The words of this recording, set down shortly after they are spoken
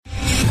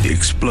The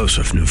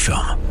explosive new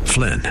film,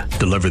 Flynn,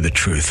 deliver the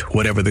truth,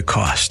 whatever the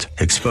cost,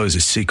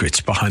 exposes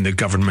secrets behind the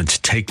government's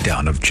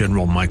takedown of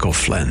General Michael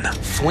Flynn.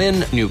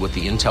 Flynn knew what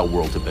the intel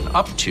world had been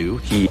up to.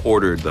 He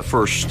ordered the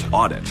first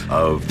audit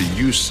of the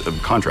use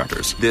of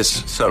contractors.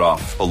 This set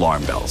off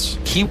alarm bells.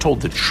 He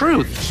told the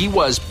truth. He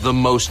was the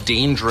most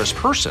dangerous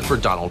person for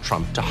Donald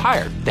Trump to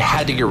hire. They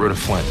had to get rid of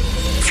Flynn.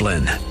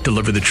 Flynn,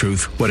 deliver the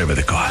truth, whatever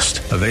the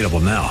cost. Available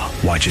now.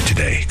 Watch it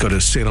today. Go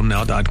to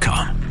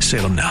salemnow.com.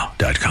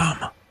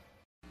 salemnow.com.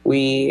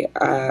 We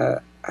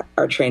are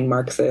trained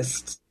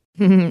Marxists.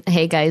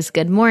 Hey guys,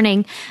 good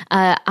morning.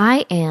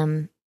 I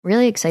am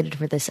really excited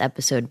for this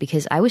episode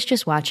because I was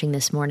just watching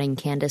this morning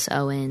Candace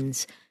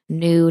Owens'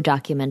 new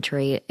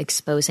documentary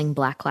exposing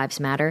Black Lives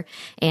Matter,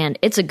 and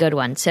it's a good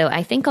one. So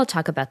I think I'll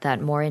talk about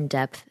that more in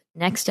depth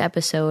next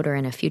episode or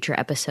in a future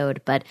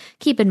episode. But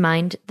keep in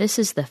mind, this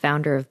is the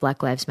founder of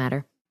Black Lives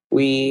Matter.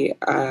 We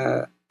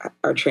are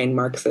trained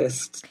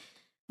Marxists.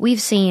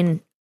 We've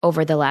seen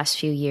over the last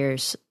few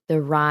years the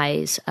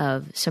rise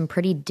of some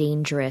pretty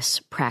dangerous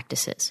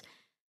practices.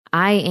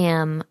 I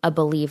am a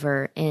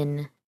believer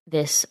in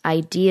this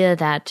idea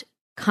that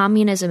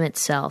communism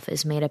itself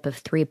is made up of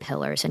three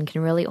pillars and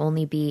can really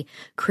only be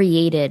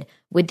created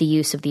with the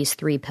use of these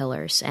three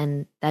pillars.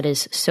 And that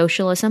is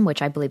socialism,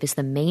 which I believe is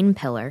the main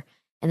pillar.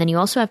 And then you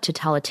also have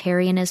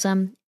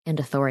totalitarianism and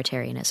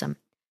authoritarianism.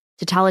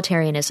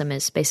 Totalitarianism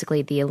is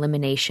basically the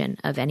elimination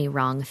of any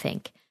wrong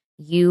think.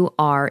 You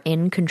are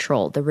in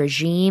control. The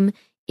regime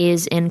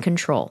is in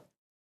control.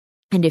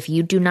 And if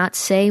you do not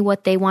say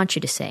what they want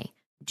you to say,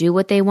 do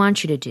what they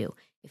want you to do,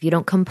 if you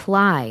don't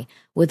comply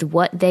with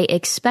what they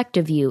expect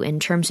of you in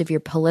terms of your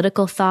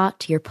political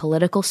thought, your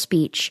political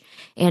speech,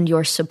 and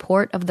your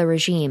support of the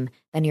regime,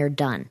 then you're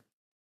done.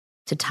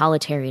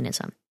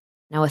 Totalitarianism.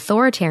 Now,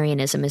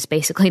 authoritarianism is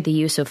basically the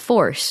use of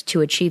force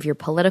to achieve your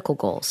political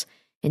goals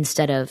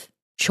instead of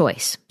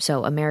choice.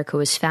 So America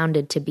was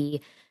founded to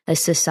be a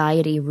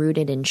society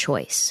rooted in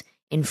choice,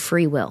 in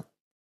free will.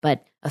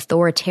 But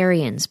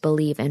authoritarians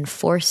believe in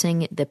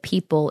forcing the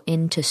people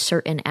into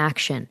certain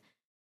action,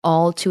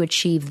 all to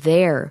achieve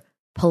their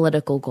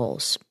political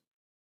goals.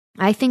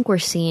 I think we're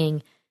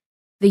seeing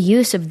the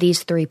use of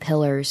these three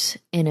pillars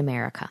in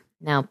America.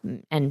 Now,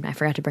 and I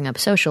forgot to bring up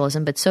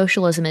socialism, but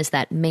socialism is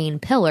that main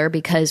pillar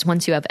because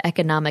once you have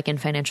economic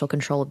and financial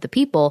control of the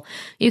people,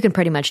 you can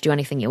pretty much do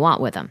anything you want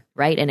with them,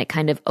 right? And it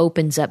kind of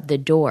opens up the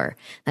door.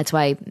 That's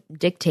why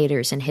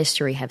dictators in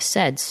history have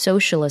said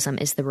socialism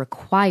is the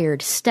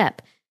required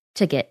step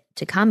to get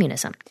to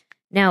communism.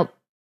 Now,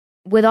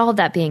 with all of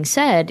that being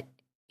said,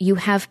 you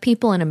have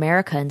people in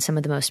America and some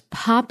of the most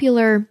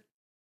popular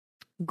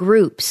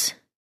groups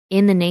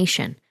in the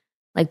nation,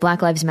 like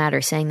Black Lives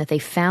Matter, saying that they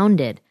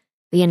founded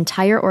the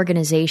entire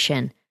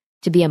organization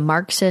to be a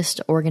Marxist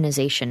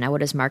organization. Now,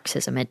 what is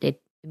Marxism?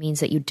 It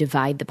means that you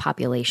divide the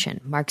population.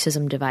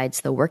 Marxism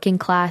divides the working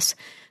class,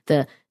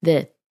 the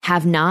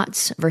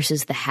have-nots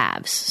versus the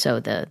haves, so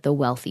the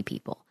wealthy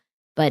people.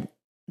 But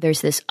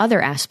there's this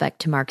other aspect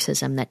to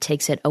Marxism that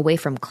takes it away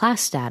from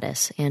class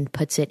status and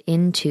puts it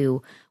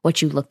into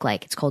what you look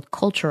like. It's called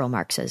cultural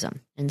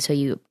Marxism. And so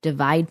you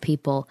divide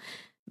people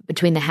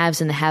between the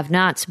haves and the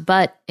have-nots,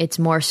 but it's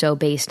more so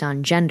based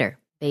on gender,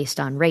 based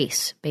on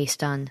race,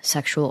 based on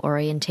sexual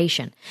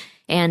orientation.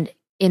 And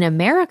in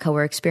America,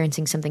 we're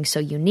experiencing something so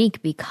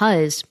unique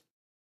because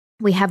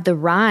we have the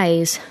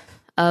rise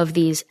of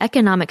these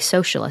economic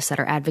socialists that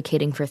are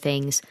advocating for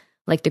things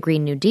like the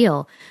Green New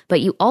Deal,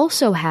 but you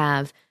also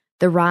have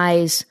the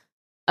rise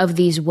of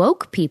these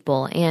woke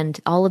people and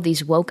all of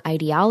these woke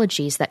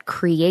ideologies that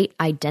create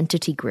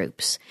identity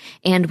groups.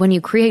 And when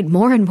you create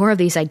more and more of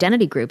these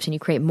identity groups and you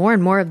create more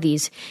and more of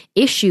these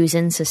issues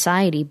in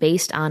society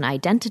based on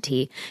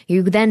identity,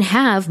 you then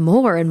have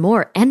more and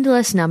more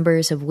endless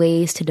numbers of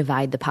ways to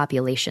divide the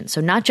population. So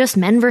not just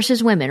men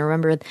versus women.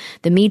 Remember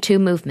the Me Too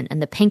movement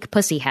and the pink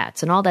pussy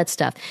hats and all that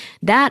stuff.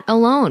 That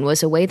alone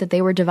was a way that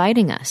they were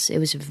dividing us. It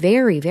was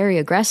very, very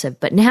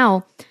aggressive. But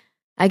now,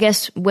 I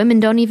guess women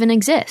don't even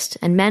exist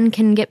and men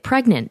can get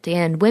pregnant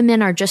and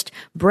women are just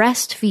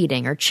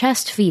breastfeeding or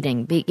chest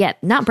feeding. Yeah,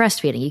 not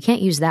breastfeeding. You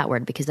can't use that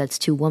word because that's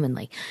too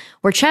womanly.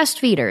 We're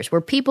chest feeders.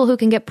 We're people who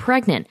can get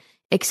pregnant,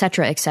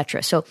 etc.,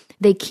 etc. So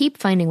they keep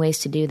finding ways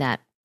to do that.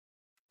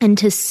 And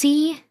to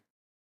see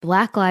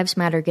Black Lives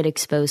Matter get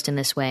exposed in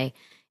this way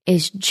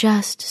is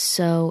just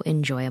so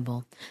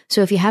enjoyable.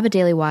 So if you have a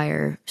Daily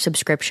Wire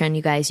subscription,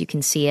 you guys, you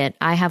can see it.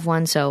 I have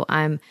one, so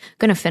I'm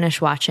going to finish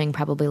watching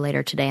probably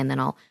later today and then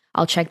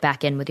I'll check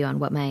back in with you on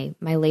what my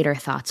later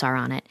thoughts are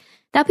on it.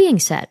 That being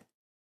said,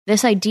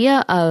 this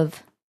idea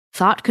of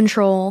thought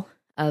control,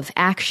 of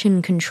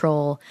action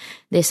control,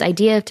 this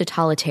idea of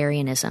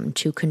totalitarianism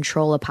to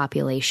control a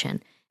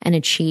population and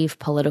achieve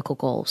political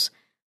goals,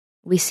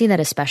 we see that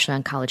especially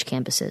on college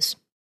campuses.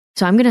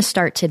 So I'm going to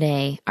start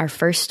today. Our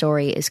first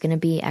story is going to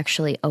be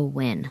actually a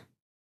win.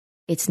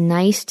 It's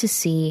nice to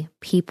see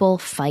people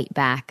fight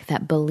back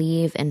that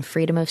believe in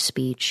freedom of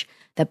speech,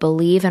 that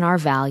believe in our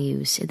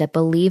values, that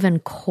believe in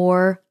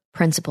core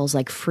principles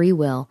like free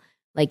will,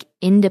 like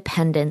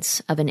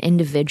independence of an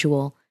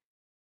individual.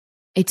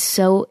 It's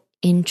so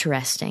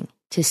interesting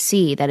to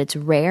see that it's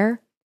rare,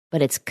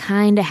 but it's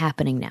kind of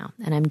happening now.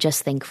 And I'm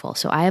just thankful.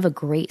 So I have a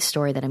great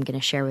story that I'm going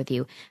to share with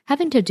you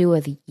having to do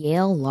with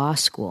Yale Law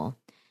School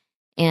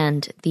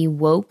and the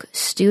woke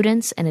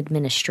students and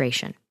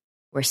administration.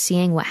 We're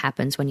seeing what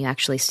happens when you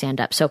actually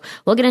stand up. So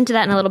we'll get into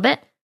that in a little bit.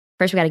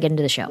 First, we got to get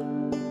into the show.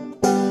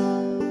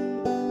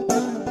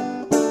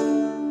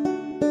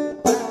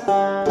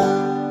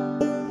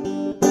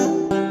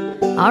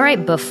 All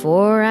right,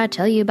 before I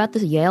tell you about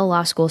the Yale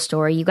Law School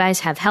story, you guys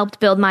have helped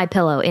build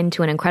MyPillow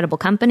into an incredible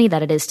company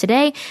that it is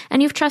today,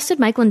 and you've trusted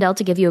Mike Lindell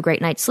to give you a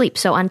great night's sleep.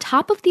 So on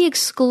top of the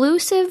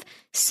exclusive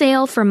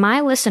sale for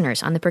my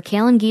listeners on the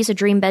Percale and Giza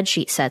Dream Bed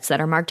Sheet sets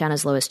that are marked down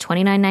as low as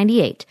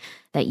 $29.98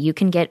 that you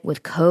can get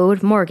with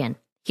code Morgan,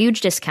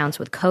 huge discounts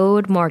with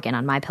code Morgan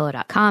on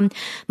MyPillow.com.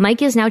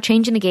 Mike is now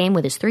changing the game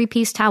with his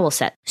 3-piece towel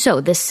set. So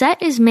the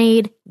set is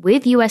made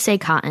with USA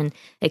cotton.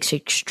 It's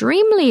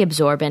extremely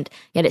absorbent,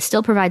 yet it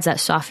still provides that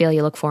soft feel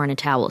you look for in a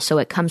towel. So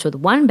it comes with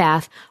 1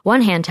 bath,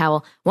 1 hand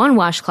towel, 1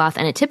 washcloth,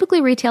 and it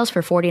typically retails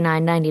for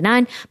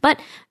 $49.99. But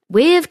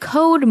with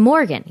code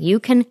Morgan, you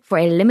can, for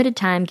a limited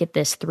time, get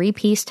this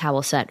 3-piece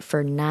towel set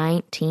for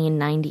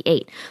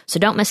 $19.98. So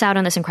don't miss out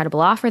on this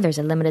incredible offer. There's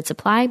a limited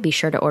supply. Be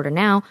sure to order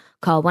now.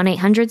 Call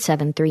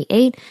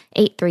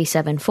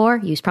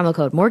 1-800-738-8374. Use promo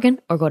code Morgan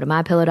or go to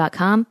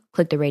MyPillow.com,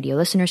 click the radio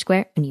listener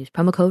square, and use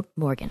promo code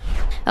Morgan.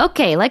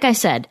 Okay, like I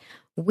said,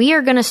 we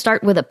are going to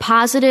start with a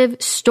positive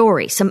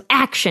story, some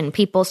action,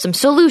 people, some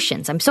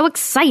solutions. I'm so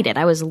excited.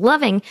 I was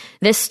loving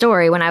this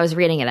story when I was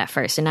reading it at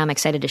first, and now I'm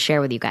excited to share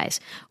with you guys.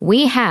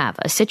 We have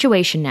a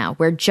situation now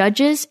where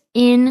judges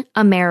in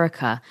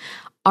America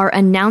are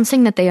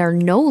announcing that they are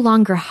no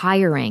longer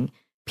hiring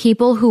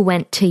people who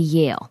went to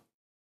Yale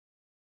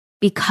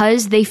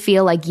because they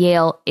feel like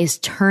Yale is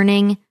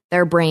turning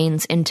their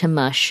brains into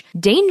mush,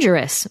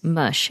 dangerous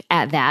mush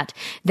at that.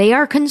 They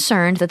are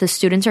concerned that the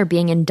students are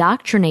being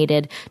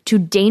indoctrinated to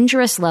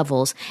dangerous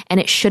levels, and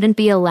it shouldn't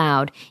be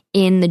allowed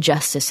in the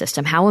justice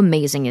system. How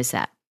amazing is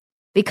that?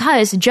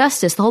 Because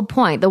justice, the whole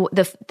point,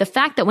 the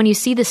fact that when you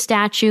see the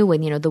statue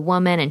with, the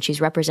woman and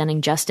she's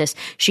representing justice,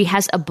 she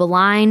has a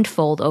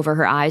blindfold over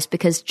her eyes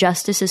because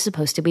justice is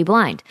supposed to be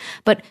blind.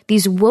 But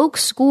these woke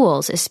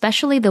schools,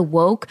 especially the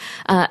woke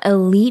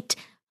elite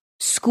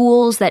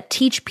schools that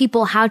teach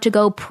people how to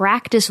go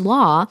practice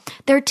law,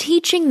 they're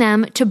teaching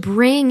them to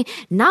bring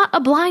not a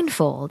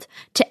blindfold,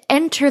 to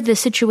enter the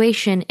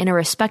situation in a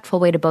respectful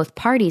way to both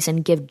parties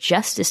and give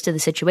justice to the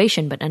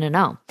situation. But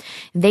no.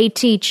 They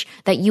teach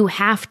that you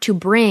have to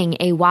bring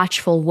a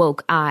watchful,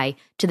 woke eye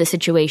to the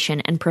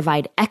situation and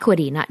provide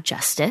equity, not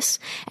justice.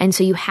 And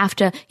so you have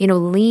to,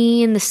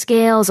 lean the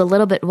scales a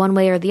little bit one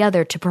way or the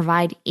other to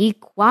provide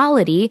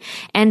equality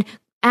and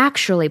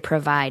actually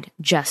provide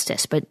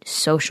justice, but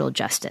social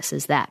justice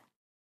is that.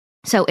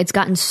 So it's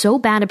gotten so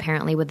bad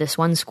apparently with this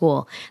one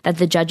school that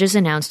the judges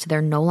announced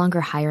they're no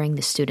longer hiring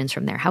the students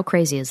from there. How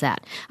crazy is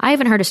that? I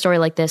haven't heard a story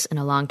like this in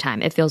a long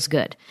time. It feels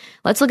good.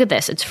 Let's look at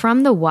this. It's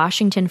from the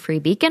Washington Free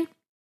Beacon.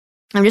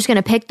 I'm just going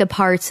to pick the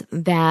parts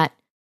that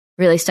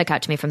really stuck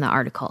out to me from the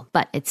article,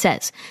 but it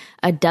says,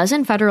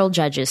 12 federal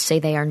judges say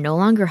they are no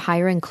longer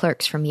hiring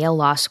clerks from Yale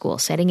Law School,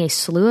 citing a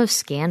slew of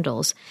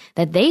scandals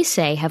that they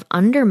say have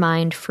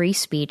undermined free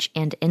speech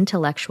and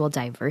intellectual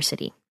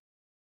diversity.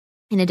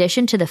 In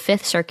addition to the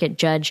Fifth Circuit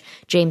Judge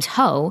James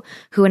Ho,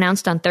 who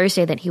announced on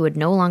Thursday that he would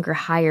no longer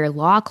hire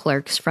law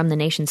clerks from the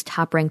nation's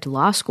top-ranked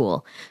law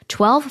school,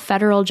 12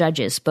 federal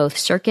judges, both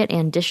circuit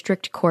and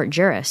district court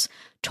jurists,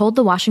 told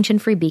the Washington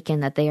Free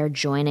Beacon that they are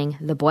joining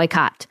the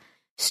boycott.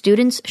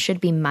 Students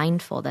should be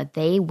mindful that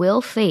they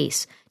will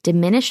face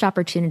diminished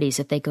opportunities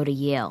if they go to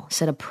Yale,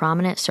 said a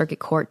prominent circuit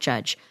court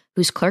judge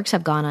whose clerks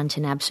have gone on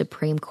to nab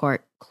Supreme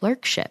Court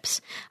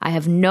clerkships. I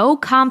have no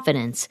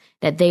confidence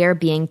that they are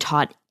being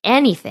taught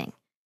anything.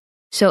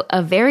 So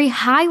a very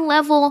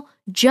high-level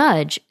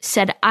judge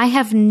said, I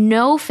have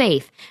no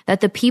faith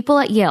that the people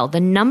at Yale, the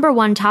number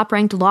 1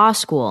 top-ranked law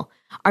school,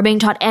 are being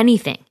taught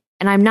anything.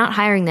 And I'm not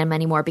hiring them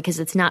anymore because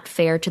it's not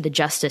fair to the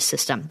justice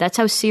system. That's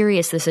how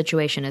serious the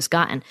situation has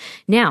gotten.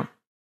 Now,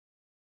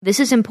 this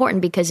is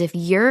important because if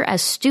you're a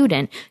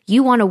student,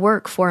 you want to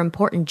work for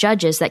important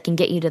judges that can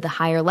get you to the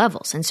higher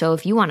levels. And so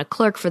if you want to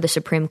clerk for the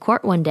Supreme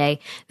Court one day,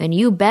 then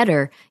you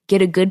better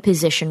get a good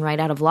position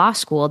right out of law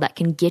school that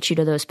can get you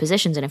to those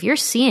positions. And if you're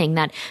seeing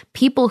that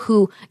people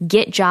who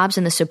get jobs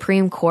in the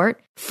Supreme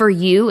Court for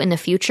you in the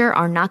future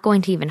are not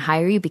going to even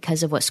hire you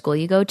because of what school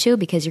you go to,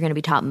 because you're going to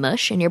be taught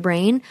mush in your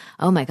brain,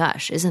 oh my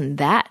gosh, isn't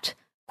that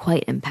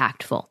quite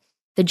impactful?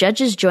 The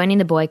judges joining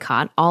the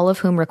boycott, all of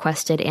whom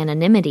requested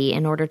anonymity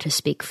in order to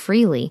speak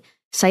freely,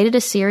 cited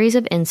a series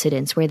of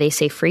incidents where they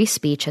say free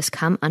speech has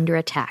come under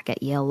attack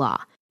at Yale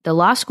Law. The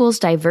law school's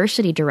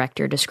diversity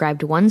director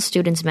described one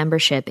student's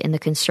membership in the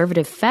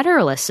Conservative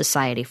Federalist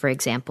Society, for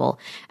example,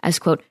 as,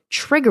 quote,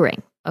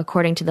 triggering,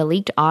 according to the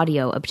leaked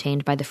audio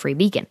obtained by the Free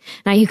Beacon.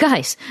 Now, you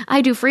guys,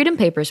 I do freedom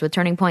papers with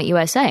Turning Point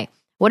USA.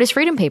 What is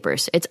Freedom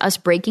Papers? It's us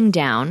breaking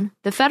down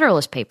the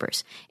Federalist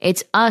Papers.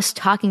 It's us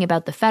talking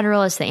about the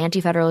Federalist, the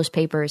Anti-Federalist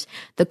Papers,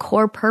 the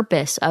core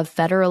purpose of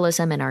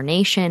federalism in our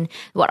nation,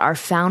 what our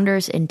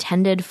founders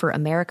intended for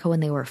America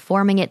when they were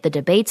forming it, the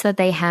debates that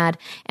they had,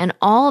 and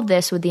all of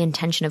this with the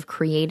intention of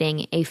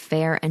creating a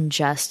fair and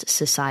just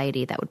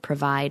society that would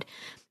provide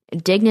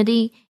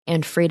dignity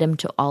and freedom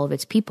to all of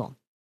its people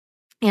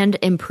and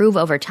improve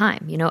over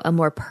time, a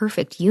more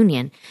perfect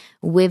union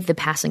with the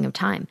passing of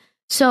time.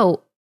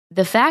 So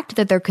the fact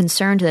that they're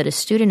concerned that a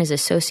student is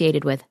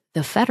associated with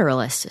the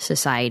Federalist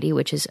Society,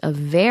 which is a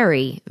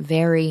very,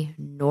 very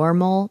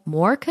normal,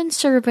 more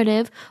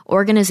conservative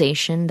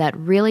organization that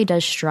really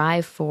does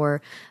strive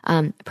for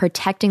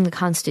protecting the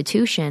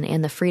Constitution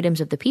and the freedoms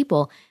of the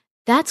people,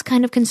 that's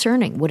kind of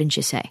concerning, wouldn't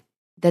you say?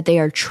 That they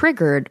are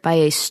triggered by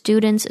a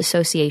student's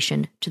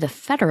association to the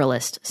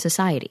Federalist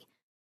Society.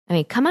 I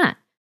mean, come on.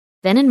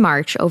 Then in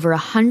March, over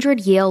 100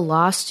 Yale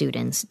law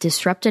students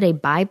disrupted a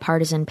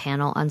bipartisan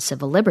panel on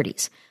civil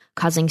liberties,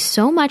 causing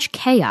so much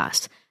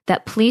chaos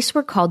that police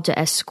were called to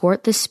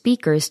escort the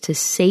speakers to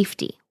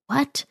safety.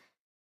 What?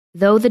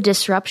 Though the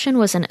disruption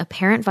was an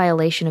apparent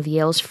violation of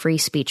Yale's free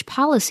speech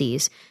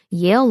policies,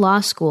 Yale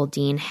Law School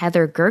Dean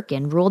Heather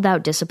Gerken ruled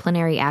out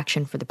disciplinary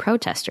action for the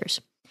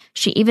protesters.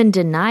 She even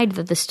denied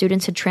that the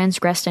students had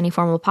transgressed any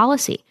formal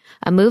policy,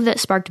 a move that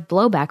sparked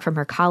blowback from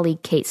her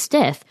colleague Kate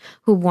Stith,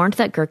 who warned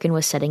that Gerken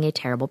was setting a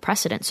terrible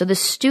precedent. So the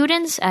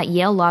students at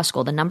Yale Law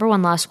School, the number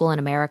one law school in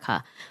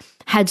America,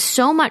 had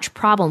so much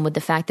problem with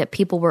the fact that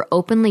people were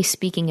openly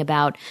speaking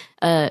about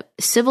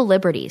civil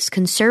liberties.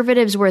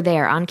 Conservatives were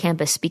there on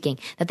campus speaking,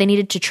 that they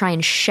needed to try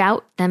and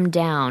shout them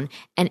down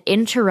and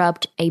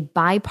interrupt a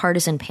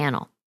bipartisan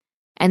panel.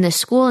 And the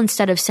school,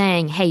 instead of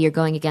saying, hey, you're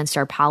going against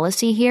our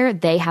policy here,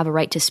 they have a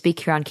right to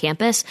speak here on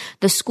campus,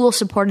 the school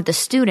supported the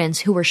students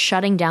who were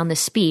shutting down the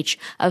speech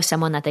of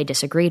someone that they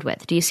disagreed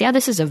with. Do you see how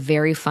this is a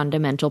very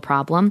fundamental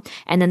problem?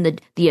 And then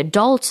the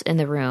adults in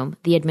the room,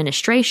 the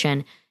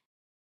administration,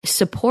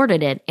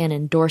 supported it and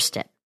endorsed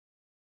it.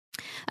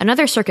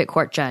 Another circuit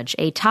court judge,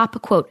 a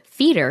top, quote,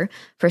 feeder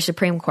for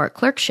Supreme Court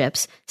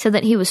clerkships, said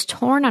that he was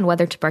torn on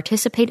whether to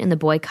participate in the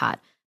boycott,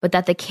 but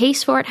that the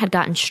case for it had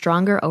gotten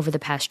stronger over the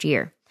past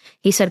year.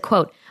 He said,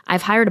 quote,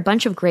 I've hired a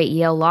bunch of great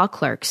Yale law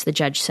clerks, the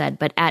judge said,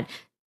 but at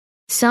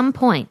some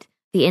point,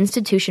 the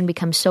institution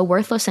becomes so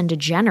worthless and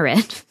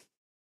degenerate,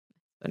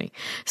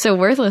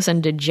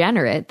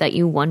 that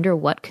you wonder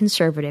what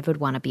conservative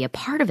would want to be a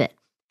part of it.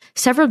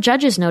 Several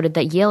judges noted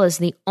that Yale is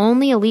the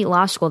only elite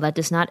law school that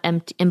does not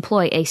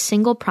employ a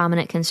single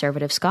prominent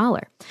conservative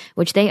scholar,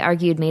 which they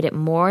argued made it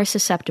more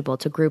susceptible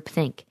to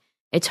groupthink.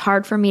 It's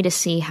hard for me to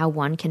see how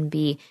one can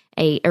get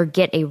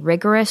a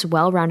rigorous,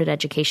 well-rounded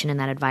education in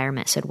that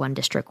environment, said one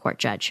district court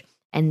judge.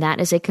 And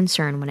that is a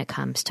concern when it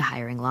comes to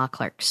hiring law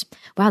clerks.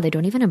 Wow, they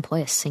don't even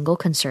employ a single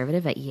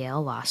conservative at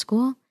Yale Law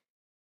School?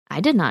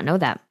 I did not know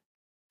that.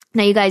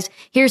 Now, you guys,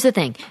 here's the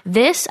thing.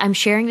 I'm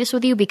sharing this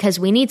with you because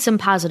we need some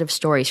positive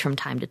stories from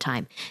time to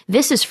time.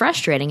 This is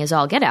frustrating as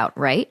all get out,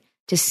 right?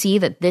 To see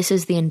that this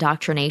is the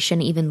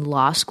indoctrination even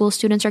law school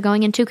students are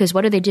going into. Because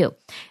what do?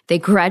 They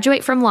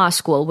graduate from law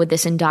school with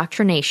this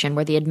indoctrination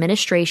where the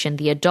administration,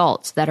 the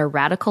adults that are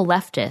radical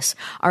leftists,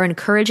 are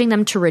encouraging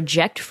them to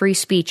reject free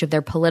speech of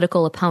their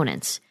political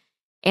opponents.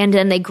 And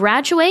then they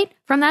graduate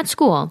from that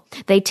school,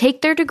 they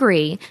take their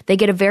degree, they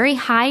get a very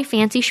high,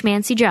 fancy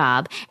schmancy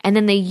job, and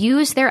then they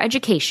use their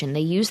education,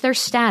 they use their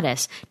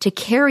status to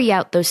carry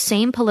out those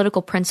same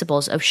political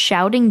principles of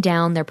shouting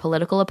down their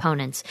political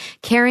opponents,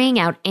 carrying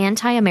out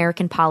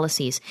anti-American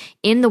policies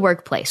in the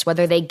workplace,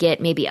 whether they get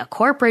maybe a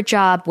corporate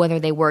job, whether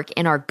they work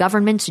in our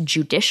government's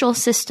judicial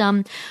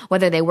system,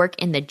 whether they work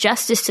in the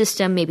justice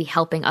system, maybe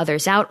helping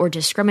others out or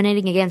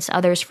discriminating against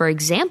others. For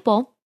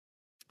example,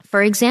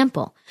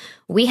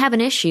 we have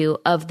an issue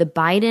of the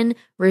Biden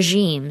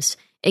regime's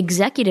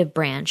executive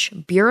branch,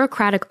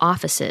 bureaucratic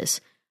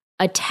offices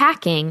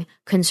attacking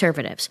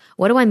conservatives.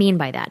 What do I mean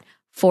by that?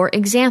 For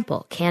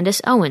example,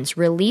 Candace Owens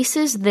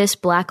releases this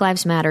Black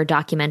Lives Matter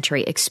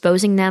documentary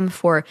exposing them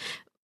for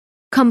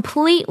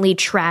completely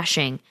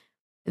trashing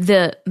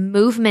the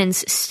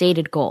movement's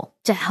stated goal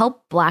to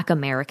help Black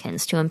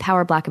Americans, to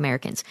empower Black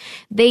Americans.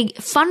 They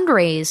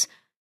fundraise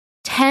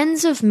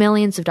tens of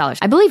millions of dollars.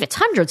 I believe it's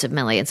hundreds of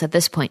millions at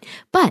this point.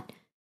 But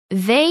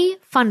they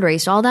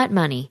fundraised all that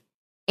money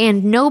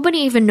and nobody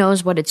even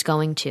knows what it's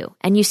going to.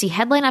 And you see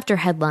headline after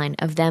headline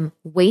of them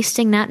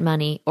wasting that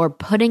money or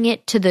putting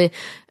it to the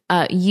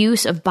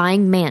use of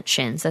buying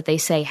mansions that they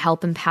say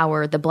help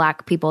empower the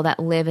Black people that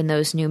live in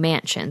those new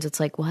mansions.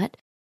 It's like, what?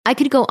 I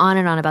could go on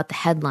and on about the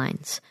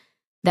headlines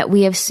that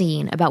we have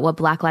seen about what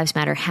Black Lives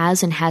Matter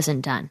has and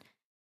hasn't done.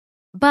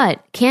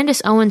 But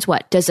Candace Owens,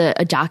 does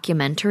a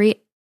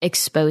documentary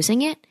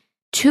exposing it?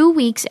 2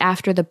 weeks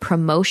after the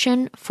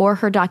promotion for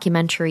her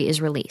documentary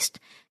is released,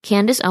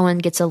 Candace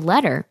Owens gets a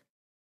letter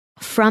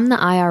from the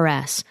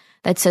IRS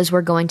that says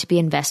we're going to be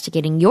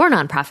investigating your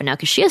nonprofit now,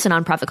 because she has a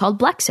nonprofit called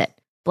Blexit,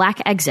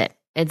 Black Exit.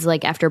 It's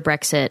like after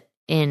Brexit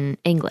in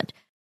England.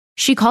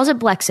 She calls it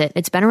Blexit.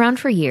 It's been around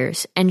for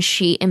years, and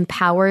she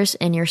empowers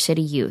inner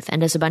city youth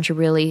and does a bunch of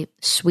really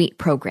sweet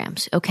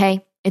programs,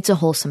 okay? It's a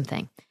wholesome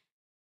thing.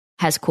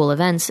 Has cool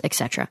events,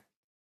 etc.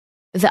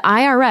 The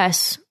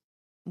IRS,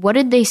 what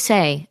did they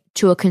say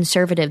to a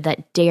conservative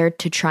that dared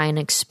to try and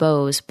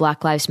expose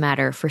Black Lives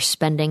Matter for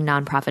spending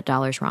nonprofit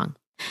dollars wrong?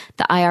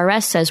 The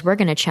IRS says, we're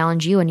going to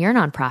challenge you and your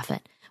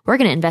nonprofit. We're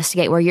going to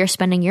investigate where you're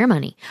spending your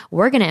money.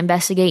 We're going to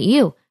investigate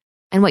you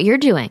and what you're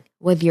doing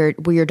with your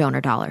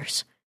donor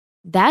dollars.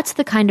 That's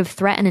the kind of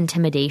threat and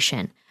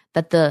intimidation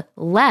that the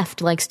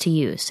left likes to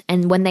use.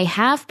 And when they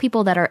have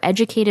people that are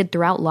educated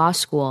throughout law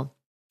school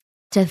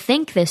to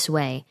think this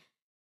way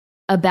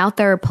about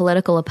their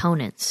political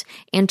opponents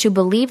and to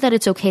believe that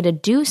it's okay to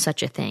do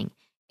such a thing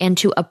and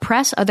to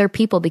oppress other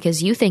people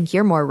because you think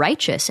you're more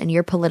righteous in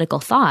your political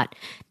thought,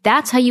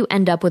 that's how you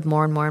end up with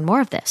more and more and more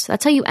of this.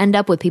 That's how you end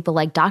up with people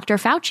like Dr.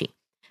 Fauci,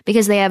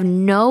 because they have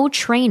no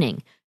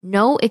training,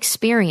 no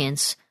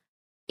experience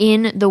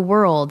in the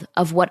world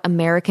of what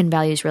American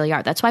values really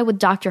are. That's why with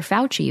Dr.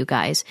 Fauci, you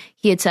guys,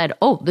 he had said,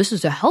 oh, this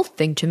is a health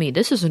thing to me.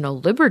 This isn't a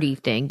liberty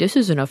thing. This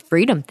isn't a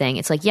freedom thing.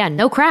 It's like, yeah,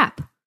 no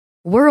crap.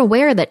 We're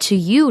aware that to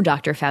you,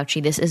 Dr.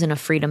 Fauci, this isn't a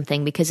freedom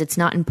thing because it's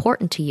not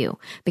important to you,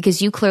 because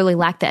you clearly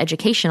lack the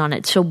education on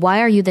it. So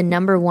why are you the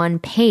number one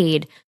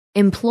paid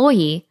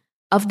employee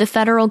of the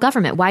federal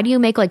government? Why do you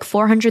make like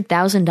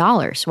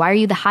 $400,000? Why are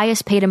you the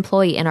highest paid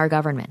employee in our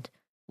government?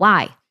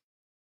 Why?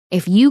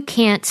 If you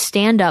can't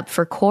stand up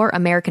for core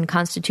American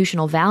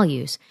constitutional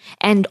values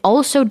and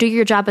also do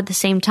your job at the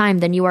same time,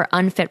 then you are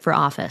unfit for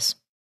office.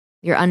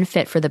 You're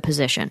unfit for the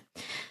position.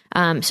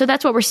 So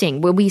that's what we're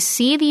seeing. When we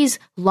see these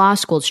law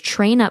schools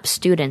train up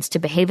students to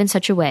behave in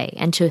such a way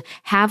and to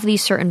have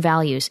these certain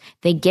values,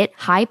 they get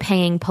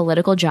high-paying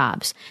political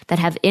jobs that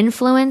have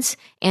influence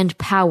and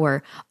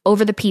power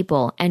over the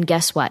people. And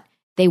guess what?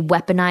 They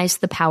weaponize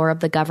the power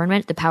of the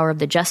government, the power of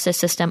the justice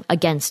system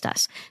against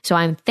us. So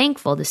I'm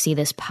thankful to see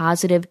this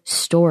positive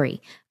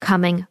story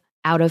coming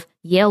out of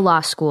Yale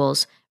Law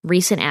School's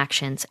recent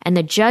actions and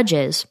the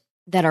judges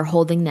that are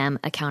holding them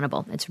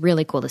accountable. It's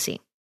really cool to see.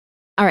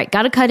 All right,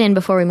 got to cut in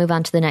before we move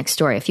on to the next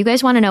story. If you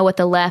guys want to know what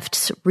the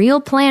left's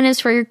real plan is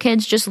for your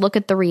kids, just look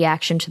at the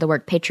reaction to the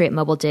work Patriot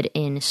Mobile did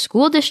in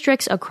school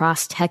districts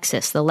across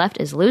Texas. The left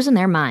is losing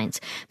their minds.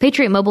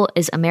 Patriot Mobile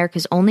is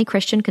America's only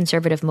Christian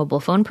conservative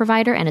mobile phone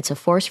provider, and it's a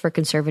force for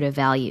conservative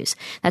values.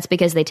 That's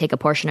because they take a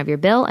portion of your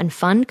bill and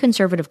fund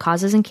conservative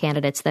causes and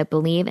candidates that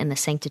believe in the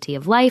sanctity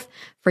of life,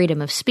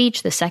 freedom of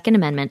speech, the Second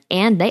Amendment,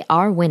 and they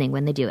are winning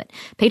when they do it.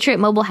 Patriot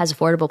Mobile has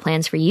affordable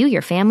plans for you,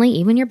 your family,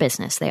 even your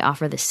business. They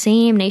offer the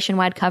same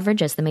nationwide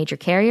coverage as the major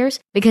carriers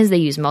because they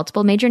use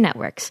multiple major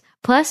networks.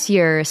 Plus,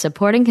 you're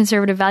supporting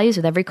conservative values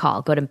with every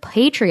call. Go to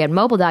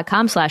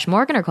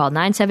patriotmobile.com/Morgan or call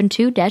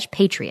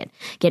 972-PATRIOT.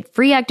 Get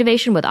free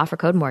activation with offer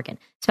code Morgan.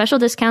 Special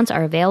discounts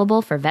are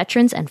available for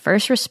veterans and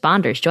first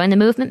responders. Join the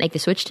movement. Make the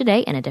switch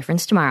today and a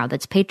difference tomorrow.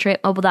 That's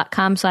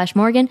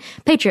patriotmobile.com/Morgan,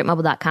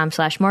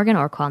 patriotmobile.com/Morgan,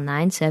 or call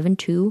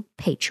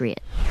 972-PATRIOT.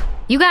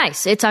 You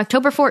guys, it's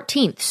October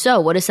 14th. So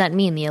what does that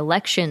mean? The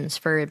elections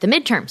for the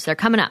midterms, they're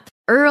coming up.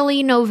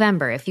 Early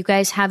November. If you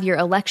guys have your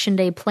election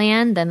day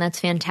plan, then that's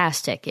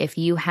fantastic. If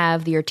you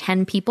have your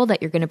 10 people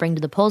that you're going to bring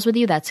to the polls with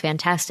you, that's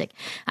fantastic.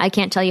 I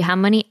can't tell you how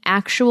many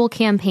actual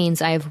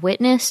campaigns I have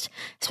witnessed,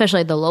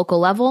 especially at the local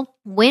level,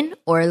 win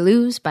or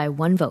lose by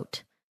one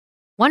vote.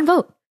 One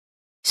vote.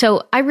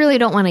 So I really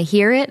don't want to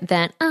hear it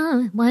that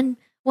one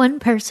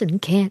person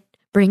can't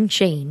bring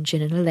change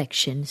in an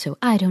election, so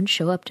I don't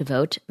show up to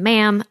vote.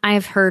 Ma'am,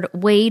 I've heard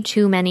way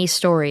too many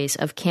stories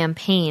of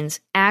campaigns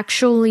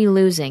actually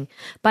losing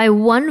by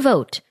one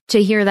vote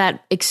to hear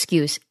that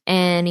excuse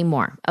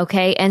anymore,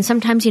 okay? And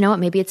sometimes, you know what,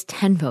 maybe it's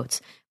 10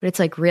 votes, but it's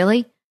like,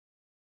 really?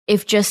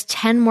 If just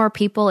 10 more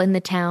people in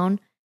the town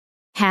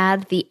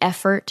had the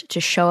effort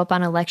to show up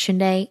on election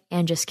day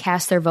and just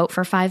cast their vote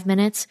for 5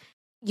 minutes,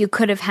 you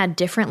could have had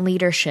different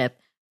leadership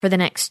for the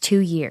next 2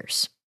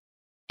 years.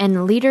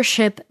 And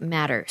leadership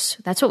matters.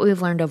 That's what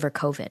we've learned over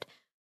COVID.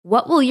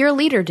 What will your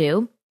leader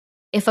do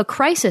if a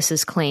crisis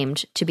is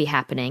claimed to be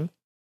happening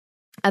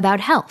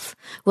about health?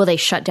 Will they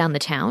shut down the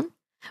town?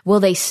 Will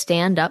they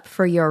stand up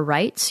for your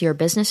rights, your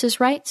business's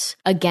rights,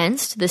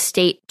 against the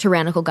state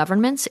tyrannical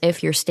governments?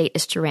 If your state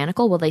is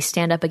tyrannical, will they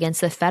stand up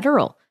against the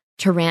federal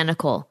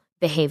tyrannical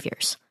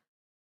behaviors?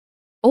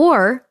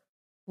 Or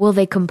will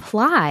they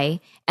comply,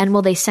 and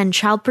will they send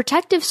child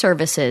protective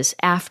services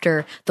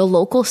after the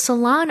local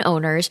salon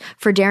owners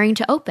for daring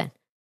to open?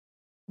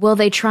 Will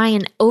they try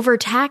and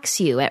overtax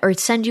you or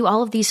send you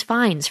all of these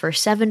fines for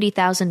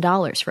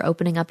 $70,000 for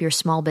opening up your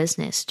small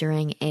business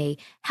during a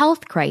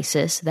health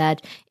crisis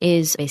that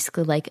is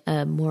basically like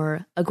a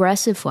more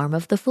aggressive form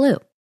of the flu?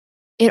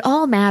 It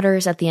all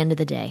matters at the end of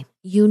the day.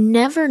 You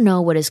never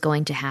know what is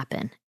going to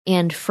happen.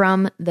 And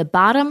from the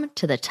bottom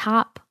to the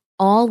top,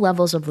 all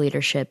levels of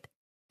leadership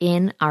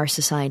in our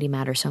society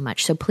matter so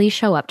much. So please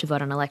show up to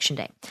vote on election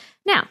day.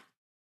 Now,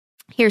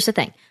 here's the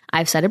thing.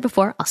 I've said it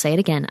before. I'll say it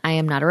again. I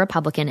am not a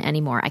Republican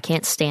anymore. I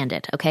can't stand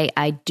it. Okay.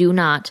 I do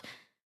not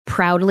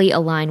proudly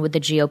align with the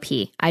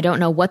GOP. I don't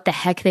know what the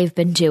heck they've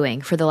been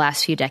doing for the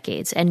last few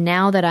decades. And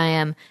now that I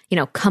am,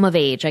 come of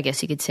age, I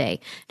guess you could say,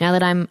 now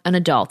that I'm an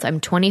adult, I'm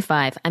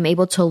 25, I'm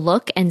able to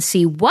look and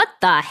see what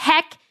the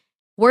heck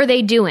were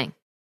they doing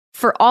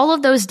for all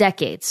of those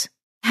decades?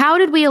 How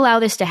did we allow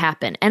this to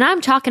happen? And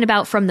I'm talking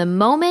about from the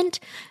moment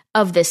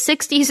of the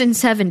 60s and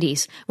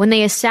 70s when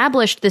they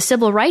established the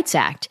Civil Rights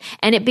Act,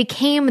 and it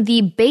became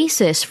the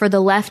basis for the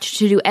left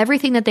to do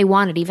everything that they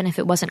wanted, even if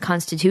it wasn't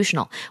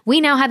constitutional.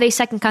 We now have a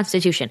second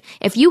constitution.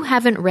 If you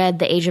haven't read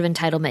The Age of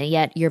Entitlement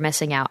yet, you're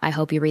missing out. I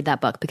hope you read that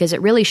book because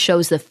it really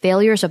shows the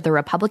failures of the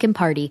Republican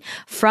Party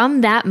from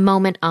that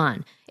moment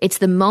on. It's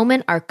the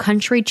moment our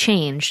country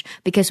changed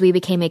because we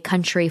became a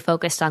country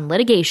focused on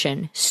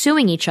litigation,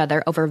 suing each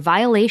other over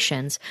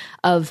violations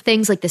of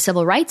things like the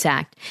Civil Rights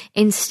Act,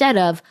 instead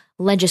of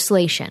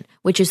legislation,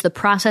 which is the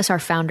process our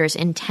founders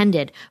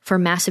intended for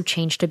massive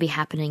change to be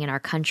happening in our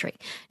country.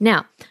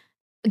 Now,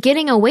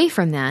 getting away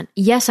from that,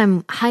 yes,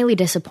 I'm highly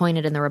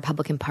disappointed in the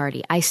Republican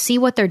Party. I see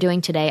what they're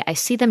doing today. I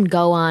see them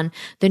go on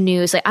the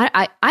news. Like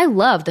I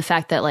love the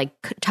fact that like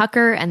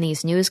Tucker and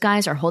these news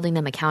guys are holding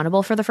them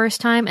accountable for the first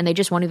time, and they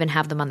just won't even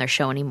have them on their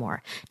show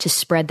anymore to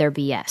spread their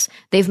BS.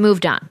 They've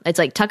moved on. It's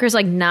like Tucker's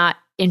like not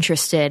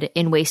interested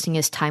in wasting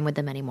his time with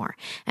them anymore.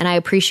 And I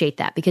appreciate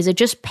that because they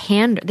just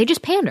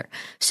pander.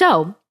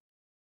 So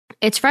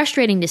it's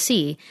frustrating to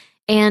see.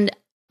 And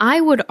I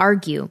would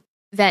argue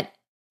that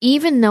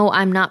even though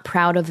I'm not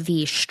proud of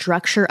the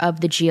structure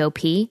of the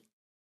GOP,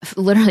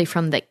 literally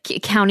from the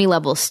county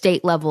level,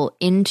 state level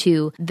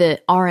into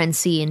the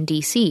RNC in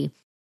DC,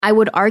 I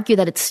would argue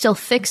that it's still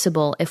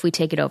fixable if we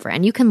take it over.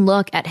 And you can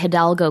look at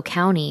Hidalgo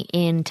County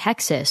in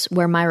Texas,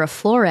 where Mayra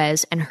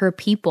Flores and her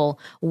people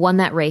won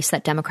that race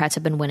that Democrats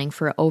have been winning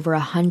for over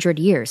 100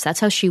 years. That's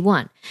how she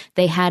won.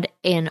 They had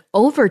an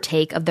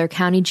overtake of their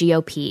county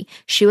GOP.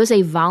 She was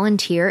a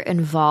volunteer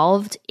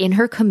involved in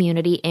her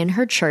community, in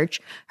her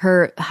church.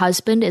 Her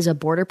husband is a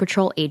Border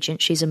Patrol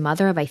agent. She's a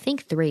mother of, I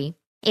think, 3.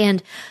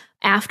 And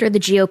after the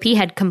GOP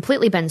had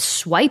completely been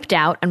swiped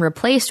out and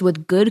replaced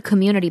with good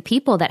community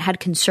people that had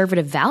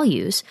conservative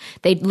values,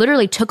 they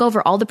literally took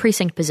over all the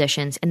precinct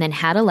positions and then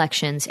had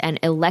elections and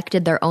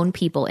elected their own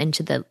people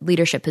into the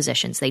leadership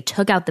positions. They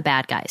took out the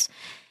bad guys.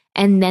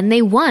 And then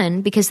they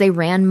won because they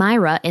ran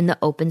Mayra in the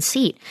open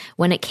seat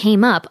when it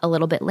came up a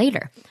little bit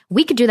later.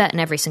 We could do that in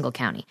every single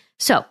county.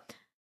 So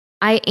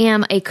I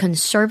am a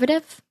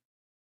conservative.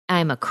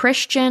 I'm a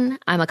Christian.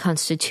 I'm a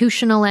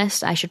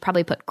constitutionalist. I should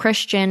probably put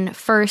Christian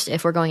first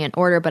if we're going in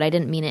order, but I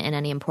didn't mean it in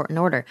any important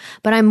order.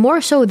 But I'm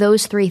more so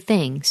those 3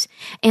 things.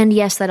 And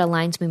yes, that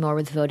aligns me more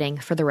with voting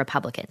for the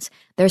Republicans.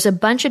 There's a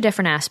bunch of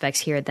different aspects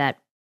here that,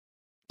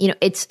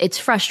 it's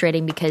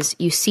frustrating because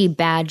you see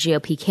bad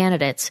GOP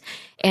candidates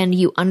and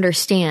you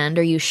understand,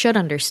 or you should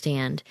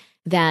understand,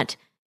 that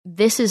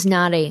this is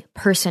not a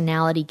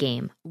personality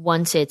game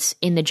once it's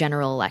in the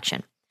general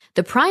election.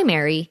 The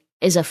primary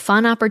is a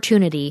fun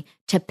opportunity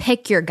to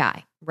pick your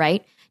guy,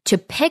 right? To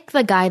pick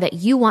the guy that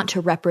you want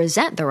to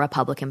represent the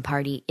Republican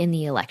Party in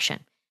the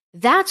election.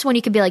 That's when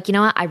you can be like, you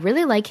know what? I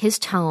really like his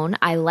tone.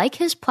 I like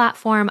his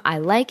platform. I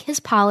like his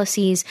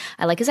policies.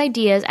 I like his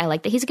ideas. I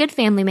like that he's a good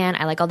family man.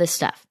 I like all this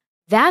stuff.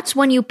 That's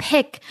when you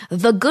pick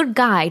the good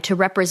guy to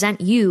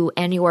represent you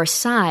and your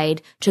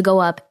side to go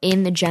up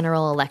in the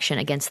general election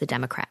against the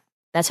Democrat.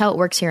 That's how it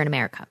works here in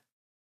America.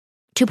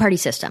 2-party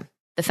system.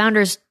 The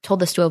founders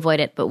told us to avoid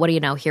it, but what do you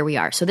know? Here we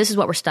are. So this is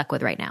what we're stuck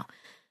with right now.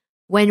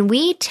 When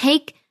we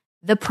take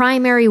the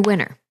primary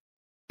winner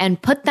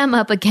and put them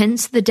up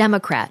against the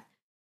Democrat,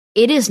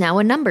 it is now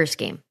a numbers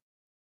game.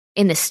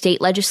 In the state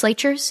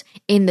legislatures,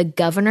 in the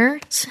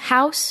governor's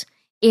house,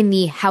 in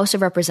the House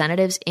of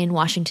Representatives in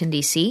Washington,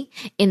 D.C.,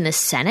 in the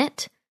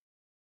Senate,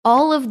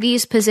 all of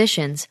these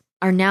positions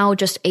are now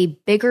just a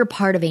bigger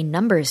part of a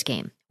numbers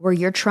game where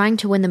you're trying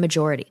to win the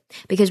majority.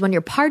 Because when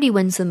your party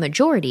wins the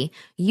majority,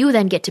 you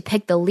then get to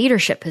pick the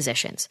leadership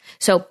positions.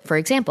 So, for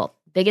example,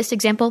 biggest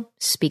example,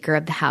 Speaker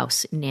of the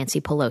House, Nancy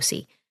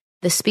Pelosi.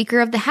 The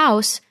Speaker of the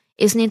House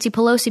is Nancy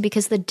Pelosi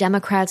because the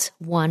Democrats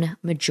won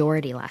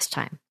majority last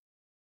time.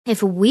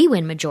 If we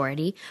win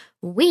majority,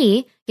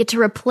 we get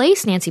to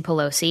replace Nancy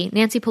Pelosi.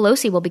 Nancy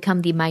Pelosi will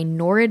become the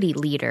minority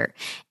leader.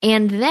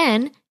 And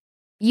then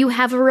you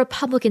have a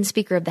Republican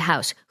Speaker of the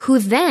House who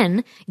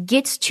then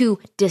gets to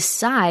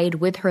decide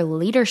with her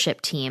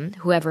leadership team,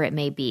 whoever it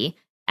may be,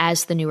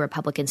 as the new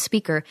Republican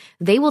Speaker.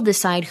 They will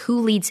decide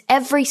who leads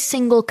every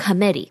single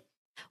committee,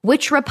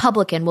 which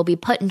Republican will be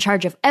put in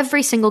charge of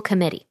every single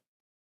committee,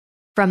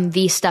 from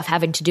the stuff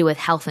having to do with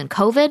health and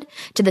COVID,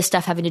 to the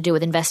stuff having to do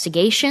with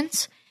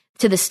investigations,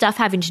 to the stuff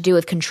having to do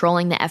with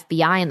controlling the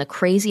FBI and the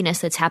craziness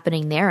that's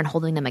happening there and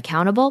holding them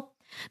accountable.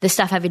 The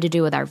stuff having to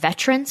do with our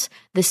veterans,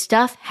 the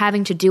stuff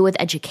having to do with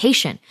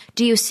education.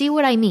 Do you see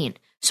what I mean?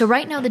 So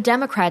right now, the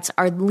Democrats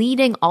are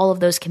leading all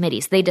of those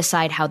committees. They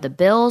decide how the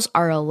bills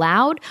are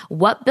allowed,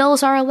 what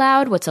bills are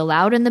allowed, what's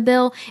allowed in the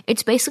bill.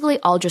 It's basically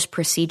all just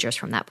procedures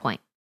from that point.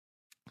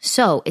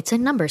 So it's a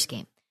numbers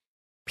game.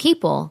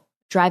 People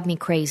drive me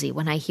crazy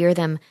when I hear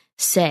them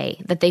say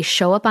that they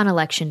show up on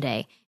election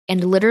day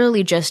and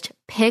literally just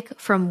pick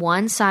from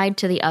one side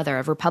to the other,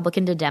 of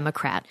Republican to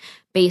Democrat,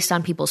 based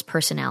on people's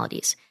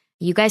personalities.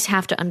 You guys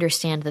have to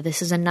understand that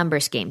this is a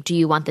numbers game. Do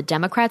you want the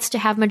Democrats to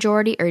have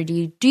majority, or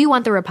do you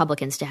want the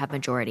Republicans to have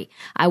majority?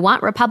 I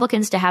want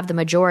Republicans to have the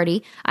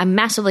majority. I'm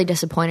massively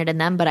disappointed in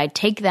them, but I'd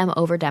take them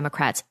over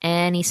Democrats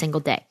any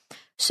single day.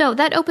 So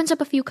that opens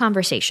up a few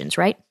conversations,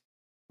 right?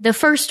 The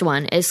first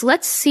one is,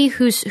 let's see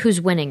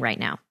who's winning right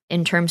now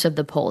in terms of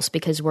the polls,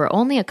 because we're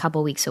only a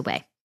couple weeks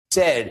away.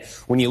 Said,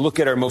 when you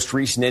look at our most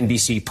recent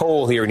NBC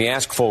poll here and you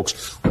ask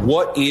folks,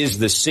 what is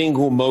the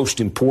single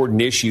most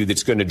important issue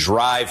that's going to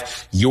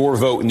drive your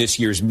vote in this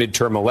year's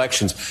midterm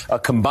elections? A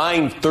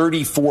combined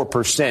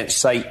 34%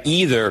 cite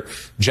either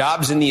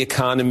jobs in the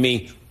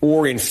economy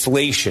or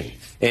inflation.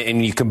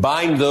 And you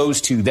combine those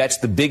two, that's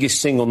the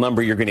biggest single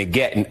number you're going to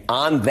get. And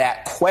on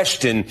that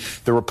question,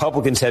 the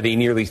Republicans have a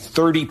nearly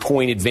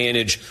 30-point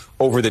advantage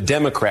over the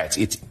Democrats.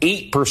 It's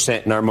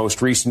 8% in our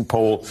most recent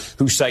poll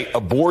who cite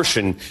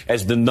abortion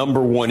as the number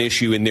one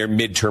issue in their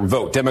midterm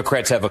vote.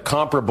 Democrats have a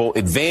comparable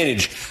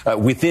advantage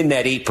within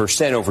that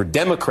 8% over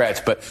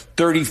Democrats, but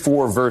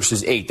 34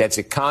 versus 8. That's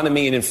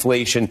economy and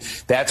inflation.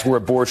 That's where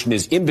abortion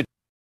is in between.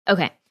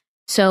 Okay.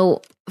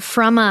 So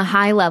from a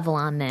high level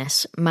on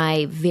this,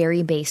 my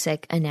very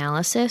basic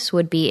analysis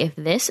would be, if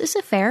this is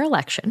a fair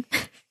election,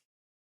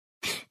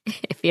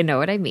 if you know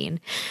what I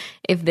mean,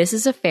 if this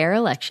is a fair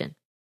election,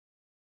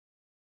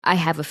 I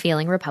have a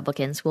feeling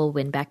Republicans will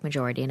win back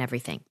majority in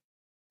everything.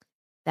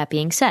 That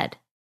being said,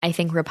 I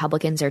think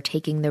Republicans are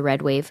taking the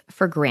red wave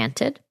for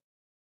granted.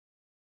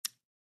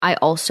 I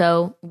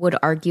also would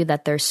argue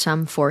that there's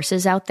some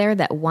forces out there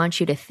that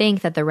want you to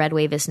think that the red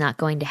wave is not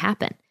going to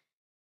happen,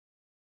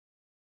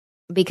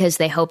 because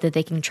they hope that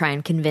they can try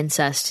and convince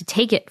us to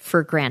take it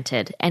for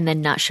granted and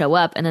then not show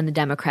up, and then the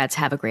Democrats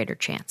have a greater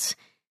chance.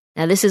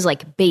 Now, this is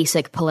like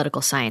basic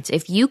political science.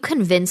 If you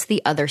convince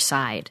the other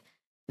side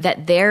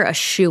that they're a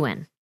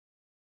shoo-in,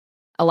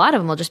 a lot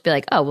of them will just be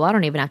like, oh, well, I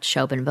don't even have to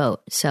show up and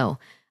vote, so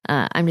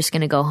I'm just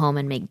going to go home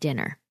and make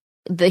dinner.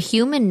 The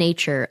human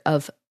nature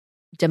of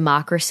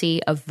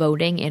democracy, of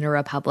voting in a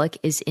republic,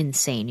 is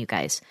insane, you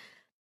guys.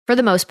 For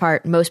the most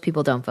part, most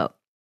people don't vote.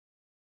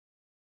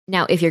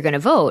 Now, if you're going to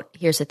vote,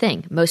 here's the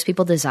thing. Most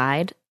people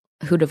decide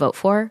who to vote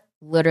for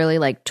literally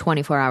like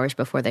 24 hours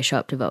before they show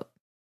up to vote.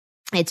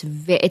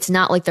 It's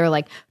not like they're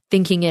like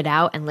thinking it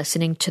out and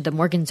listening to the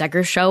Morgan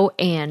Zegers show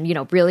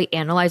and, really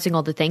analyzing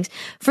all the things.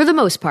 For the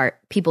most part,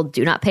 people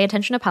do not pay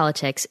attention to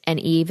politics. And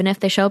even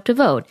if they show up to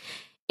vote,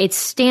 it's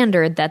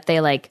standard that they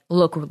like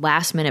look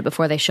last minute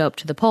before they show up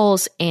to the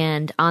polls.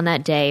 And on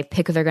that day,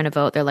 pick who they're going to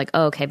vote. They're like,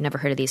 oh, okay, I've never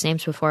heard of these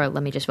names before.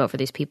 Let me just vote for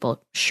these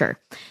people. Sure.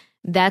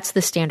 That's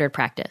the standard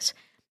practice.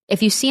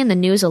 If you see in the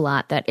news a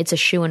lot that it's a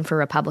shoo-in for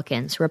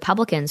Republicans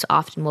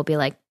often will be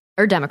like,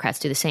 or Democrats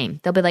do the same.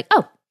 They'll be like,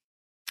 oh,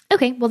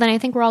 okay, well then I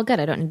think we're all good.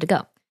 I don't need to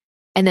go.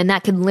 And then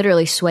that can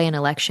literally sway an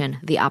election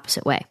the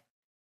opposite way.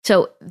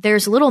 So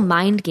there's little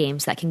mind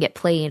games that can get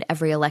played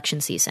every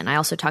election season. I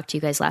also talked to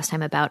you guys last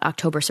time about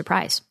October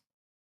Surprise,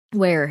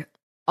 where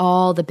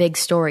all the big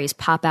stories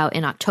pop out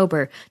in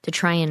October to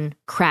try and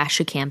crash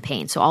a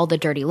campaign. So all the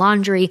dirty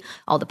laundry,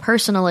 all the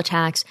personal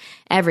attacks,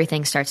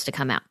 everything starts to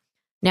come out.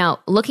 Now,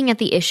 looking at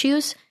the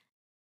issues,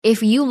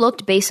 if you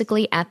looked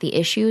basically at the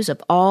issues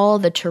of all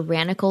the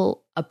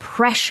tyrannical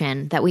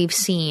oppression that we've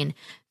seen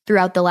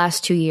throughout the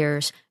last 2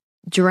 years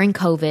during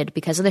COVID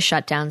because of the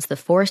shutdowns, the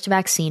forced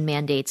vaccine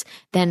mandates,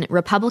 then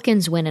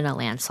Republicans win in a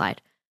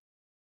landslide.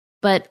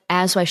 But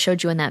as I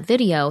showed you in that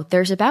video,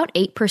 there's about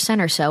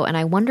 8% or so, and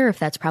I wonder if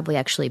that's probably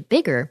actually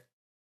bigger,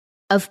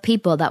 of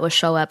people that will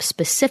show up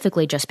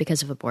specifically just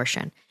because of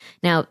abortion.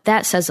 Now,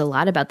 that says a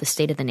lot about the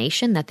state of the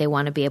nation, that they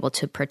want to be able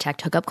to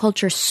protect hookup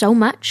culture so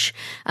much,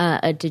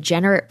 a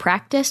degenerate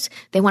practice.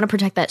 They want to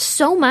protect that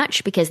so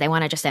much because they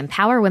want to just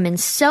empower women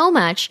so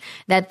much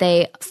that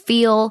they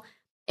feel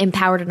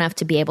empowered enough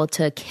to be able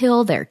to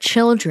kill their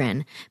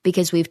children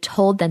because we've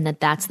told them that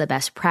that's the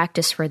best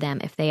practice for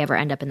them if they ever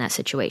end up in that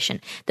situation.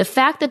 The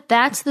fact that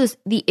that's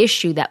the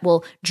issue that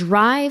will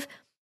drive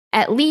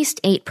at least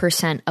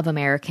 8% of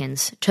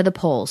Americans to the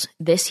polls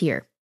this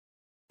year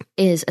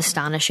is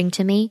astonishing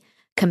to me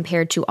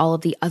compared to all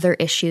of the other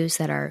issues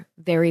that are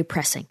very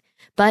pressing.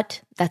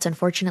 But that's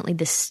unfortunately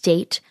the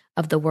state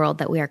of the world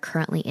that we are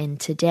currently in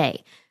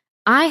today.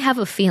 I have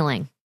a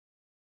feeling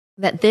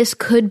that this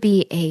could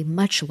be a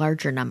much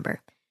larger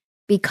number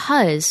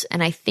because,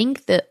 and I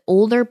think the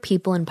older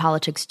people in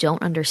politics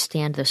don't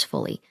understand this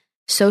fully,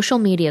 social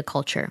media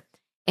culture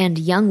and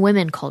young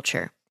women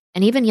culture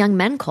and even young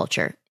men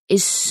culture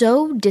is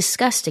so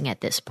disgusting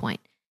at this point,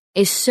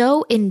 is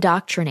so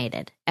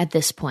indoctrinated at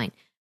this point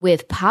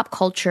with pop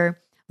culture,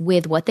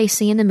 with what they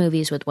see in the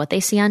movies, with what they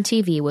see on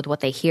TV, with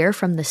what they hear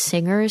from the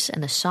singers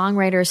and the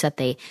songwriters that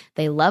they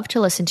love to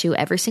listen to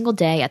every single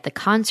day at the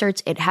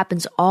concerts. It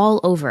happens all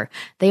over.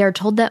 They are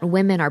told that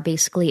women are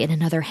basically in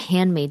another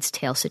Handmaid's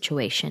Tale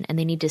situation and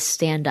they need to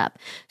stand up.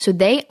 So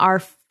they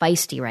are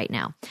feisty right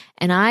now.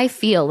 And I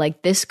feel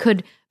like this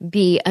could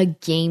be a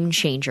game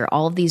changer.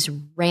 All of these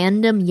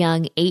random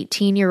young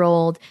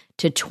 18-year-old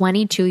to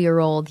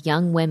 22-year-old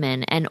young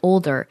women and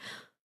older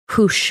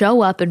who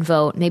show up and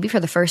vote maybe for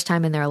the first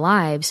time in their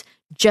lives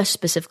just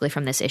specifically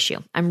from this issue.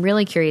 I'm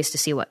really curious to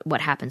see what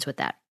happens with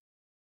that.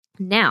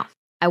 Now,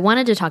 I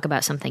wanted to talk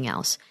about something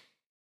else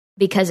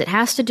because it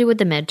has to do with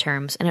the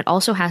midterms and it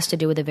also has to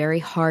do with a very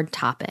hard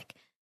topic.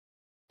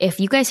 If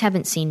you guys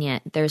haven't seen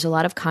yet, there's a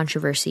lot of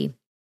controversy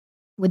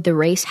with the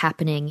race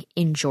happening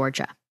in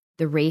Georgia,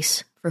 the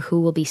race for who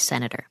will be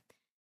senator.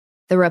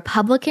 The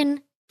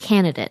Republican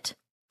candidate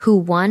who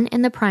won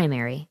in the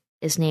primary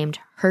is named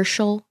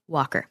Herschel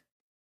Walker.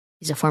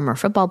 He's a former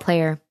football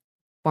player,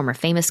 former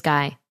famous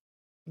guy.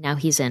 Now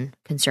he's in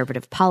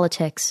conservative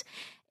politics.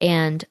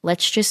 And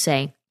let's just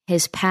say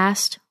his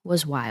past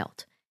was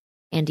wild.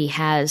 And he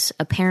has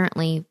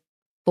apparently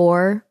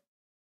 4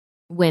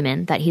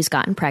 women that he's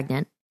gotten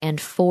pregnant and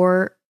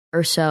 4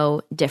 or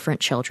so different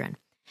children,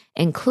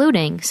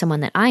 including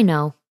someone that I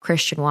know,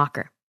 Christian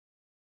Walker.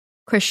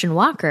 Christian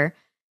Walker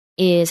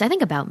is, I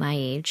think, about my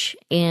age,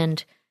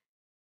 and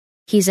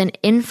he's an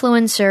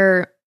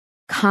influencer,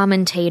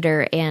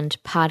 commentator, and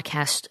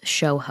podcast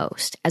show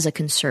host as a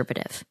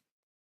conservative.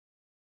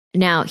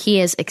 Now,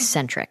 he is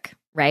eccentric,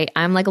 right?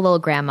 I'm like a little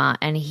grandma,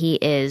 and he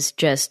is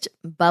just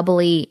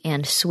bubbly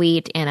and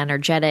sweet and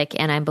energetic,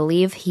 and I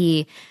believe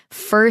he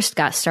first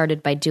got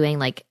started by doing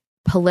like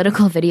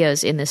political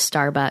videos in the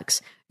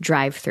Starbucks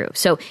drive-through.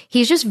 So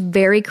he's just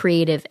very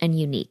creative and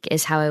unique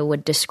is how I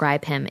would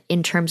describe him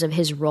in terms of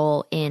his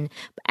role in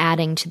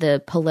adding to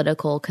the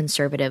political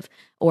conservative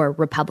or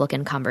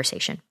Republican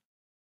conversation.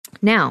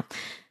 Now,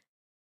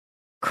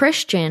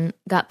 Christian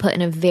got put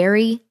in a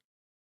very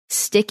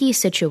sticky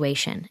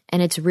situation,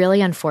 and it's really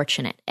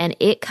unfortunate. And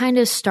it kind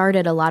of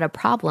started a lot of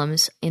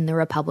problems in the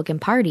Republican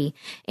Party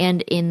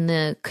and in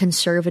the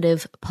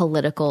conservative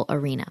political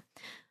arena.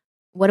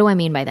 What do I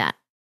mean by that?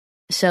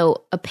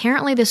 So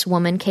apparently this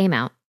woman came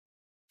out,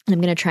 and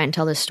I'm going to try and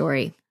tell this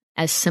story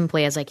as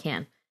simply as I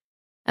can.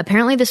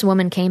 Apparently this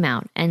woman came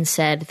out and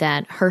said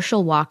that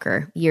Herschel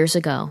Walker, years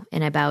ago,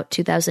 in about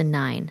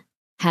 2009,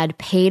 had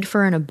paid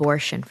for an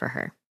abortion for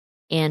her.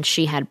 And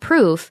she had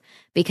proof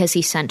because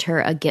he sent her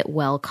a get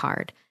well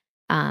card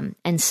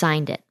and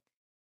signed it.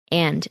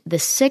 And the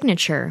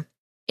signature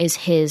is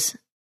his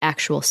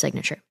actual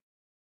signature.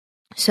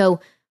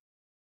 So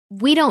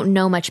we don't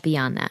know much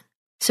beyond that.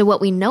 So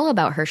what we know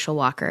about Herschel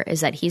Walker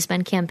is that he's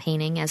been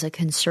campaigning as a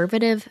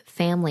conservative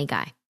family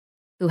guy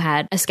who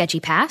had a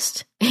sketchy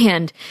past,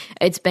 and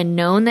it's been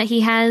known that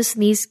he has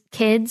these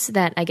kids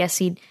that I guess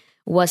he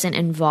wasn't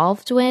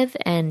involved with,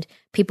 and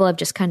people have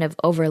just kind of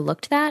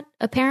overlooked that,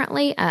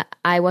 apparently.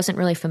 I wasn't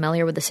really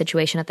familiar with the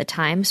situation at the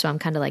time, so I'm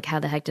kind of like, how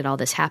the heck did all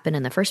this happen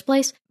in the first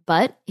place?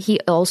 But he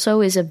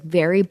also is a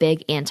very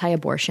big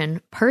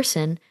anti-abortion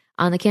person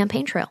on the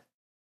campaign trail.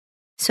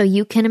 So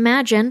you can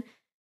imagine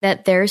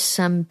that there's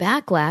some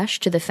backlash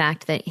to the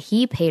fact that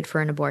he paid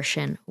for an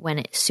abortion when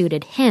it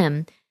suited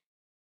him,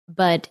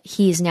 but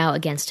he's now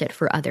against it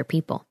for other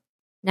people.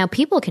 Now,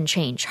 people can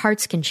change.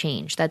 Hearts can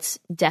change. That's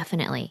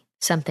definitely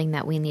something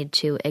that we need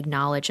to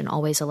acknowledge and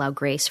always allow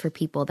grace for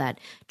people that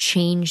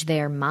change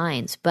their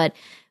minds. But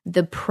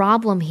the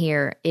problem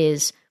here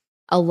is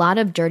a lot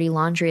of dirty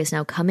laundry is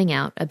now coming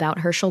out about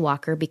Herschel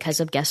Walker because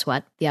of, guess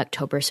what? The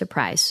October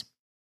surprise.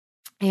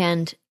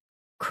 And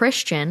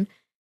Christian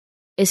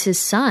is his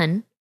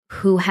son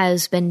who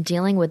has been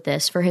dealing with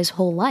this for his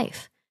whole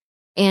life.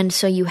 And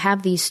so you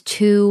have these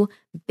 2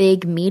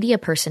 big media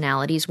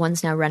personalities,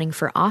 one's now running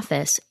for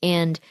office,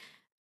 and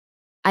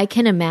I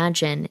can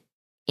imagine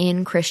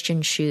in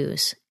Christian's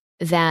shoes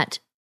that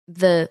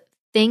the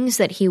things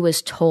that he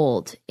was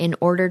told in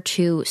order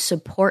to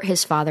support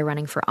his father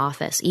running for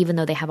office, even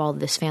though they have all of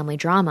this family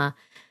drama,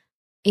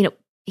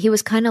 he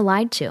was kind of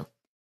lied to.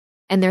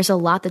 And there's a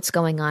lot that's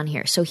going on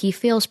here. So he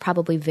feels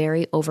probably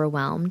very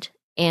overwhelmed,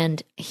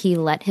 and he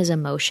let his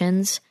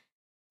emotions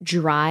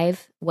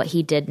drive what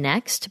he did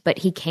next, but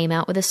he came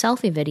out with a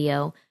selfie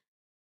video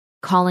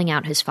calling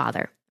out his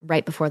father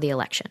right before the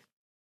election.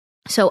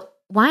 So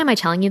why am I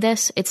telling you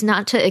this? It's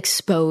not to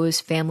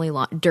expose family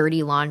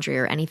dirty laundry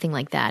or anything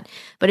like that,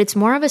 but it's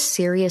more of a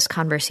serious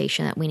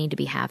conversation that we need to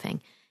be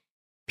having.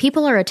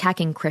 People are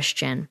attacking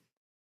Christian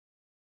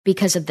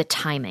because of the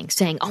timing,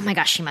 saying, oh my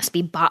gosh, she must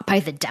be bought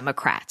by the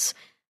Democrats.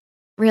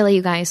 Really,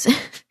 you guys?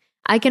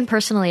 I can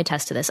personally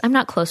attest to this. I'm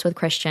not close with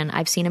Christian.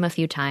 I've seen him a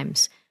few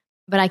times.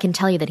 But I can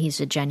tell you that he's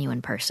a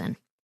genuine person,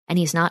 and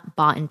he's not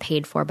bought and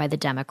paid for by the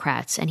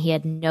Democrats, and he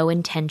had no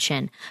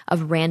intention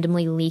of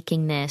randomly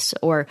leaking this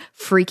or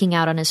freaking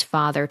out on his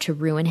father to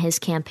ruin his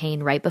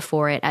campaign right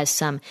before it as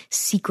some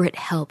secret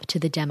help to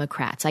the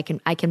Democrats. I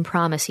can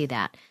promise you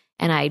that,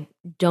 and I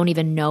don't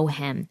even know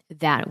him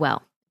that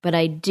well. But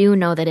I do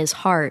know that his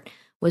heart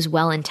was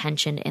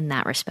well-intentioned in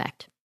that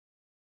respect.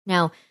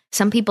 Now,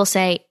 some people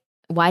say,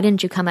 why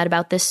didn't you come out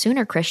about this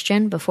sooner,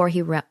 Christian, before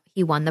he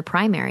won the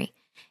primary?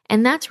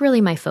 And that's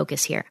really my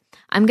focus here.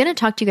 I'm going to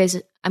talk to you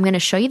guys, I'm going to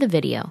show you the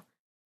video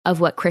of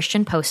what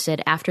Christian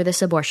posted after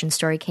this abortion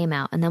story came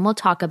out, and then we'll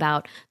talk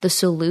about the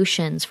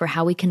solutions for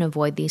how we can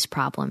avoid these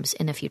problems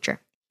in the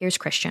future. Here's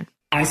Christian.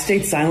 I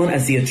stayed silent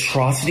as the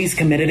atrocities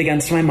committed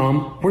against my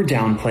mom were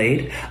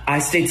downplayed. I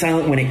stayed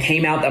silent when it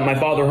came out that my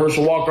father,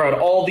 Herschel Walker, had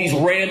all these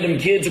random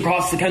kids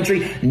across the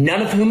country,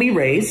 none of whom he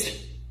raised.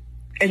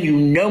 And you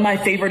know my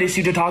favorite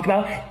issue to talk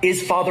about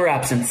is father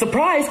absence.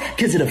 Surprise,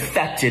 because it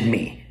affected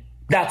me.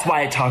 That's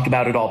why I talk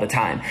about it all the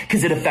time,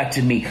 because it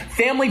affected me.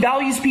 Family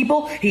values,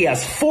 people. He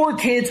has 4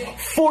 kids,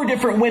 4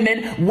 different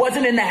women,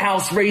 wasn't in the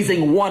house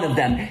raising one of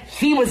them.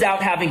 He was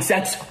out having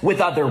sex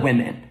with other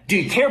women. Do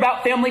you care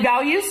about family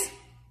values?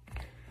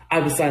 I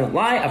was silent,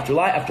 lie after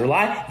lie after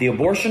lie. The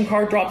abortion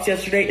card drops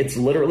yesterday. It's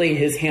literally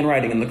his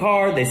handwriting in the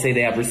card. They say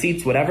they have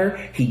receipts, whatever.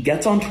 He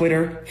gets on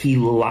Twitter. He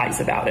lies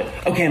about it.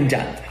 Okay, I'm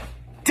done.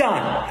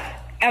 Done.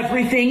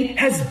 Everything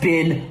has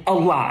been a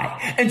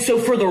lie. And so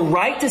for the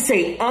right to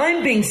say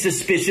I'm being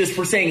suspicious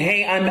for saying,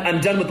 hey,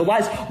 I'm done with the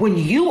lies, when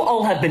you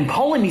all have been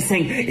calling me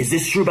saying, is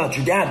this true about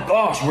your dad?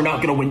 Gosh, we're not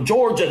going to win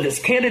Georgia, this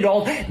candidate,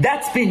 all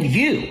that's been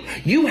you.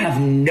 You have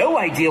no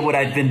idea what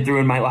I've been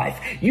through in my life.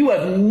 You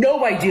have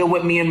no idea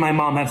what me and my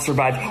mom have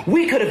survived.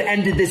 We could have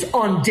ended this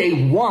on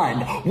day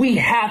 1. We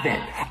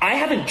haven't. I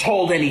haven't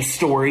told any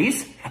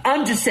stories.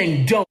 I'm just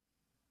saying don't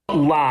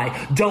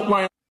lie. Don't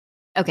lie.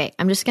 Okay,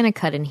 I'm just going to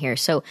cut in here.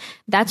 So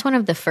that's one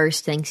of the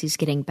first things he's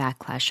getting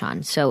backlash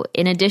on. So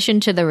in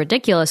addition to the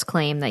ridiculous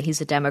claim that he's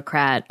a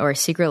Democrat or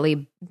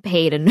secretly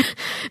paid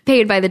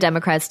by the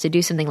Democrats to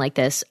do something like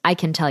this, I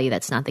can tell you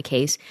that's not the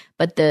case.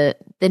 But the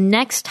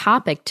next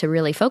topic to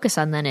really focus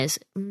on then is,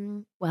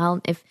 well,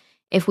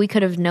 if we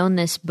could have known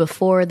this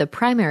before the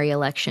primary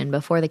election,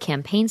 before the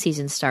campaign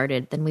season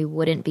started, then we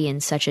wouldn't be in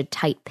such a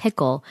tight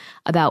pickle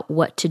about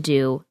what to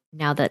do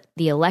now that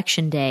the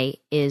election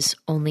day is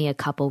only a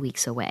couple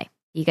weeks away.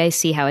 You guys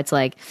see how it's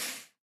like,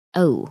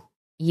 oh,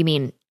 you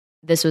mean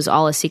this was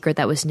all a secret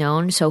that was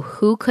known? So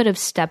who could have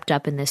stepped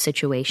up in this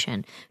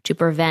situation to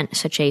prevent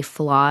such a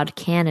flawed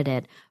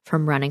candidate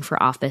from running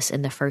for office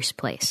in the first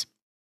place?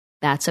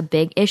 That's a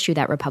big issue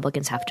that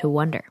Republicans have to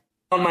wonder.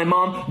 On my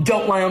mom,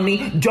 don't lie on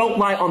me, don't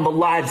lie on the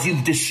lives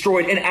you've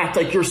destroyed and act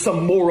like you're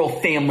some moral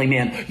family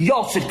man.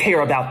 Y'all should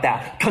care about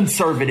that,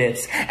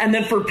 conservatives. And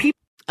then for people...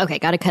 Okay,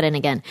 got to cut in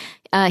again.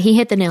 He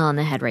hit the nail on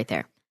the head right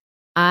there.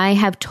 I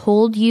have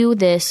told you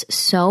this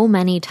so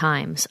many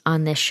times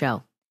on this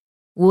show.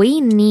 We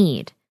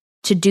need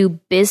to do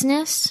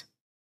business,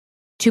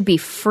 to be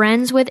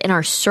friends with in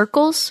our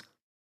circles,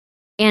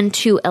 and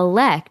to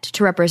elect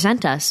to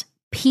represent us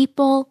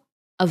people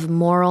of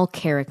moral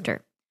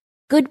character.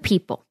 Good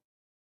people.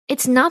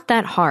 It's not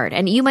that hard.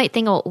 And you might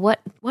think, oh,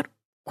 what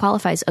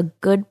qualifies a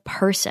good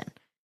person?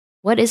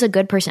 What is a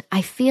good person?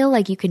 I feel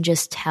like you can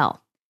just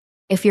tell.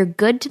 If you're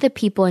good to the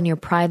people in your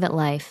private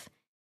life,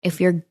 if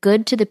you're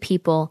good to the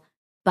people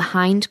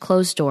behind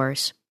closed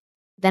doors,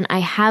 then I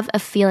have a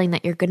feeling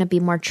that you're going to be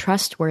more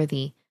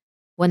trustworthy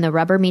when the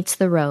rubber meets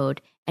the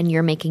road and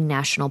you're making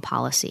national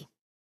policy.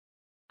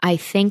 I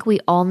think we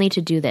all need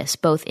to do this,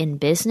 both in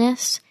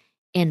business,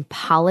 in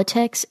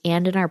politics,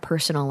 and in our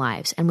personal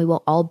lives, and we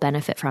will all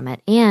benefit from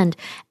it. And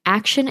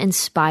action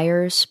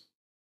inspires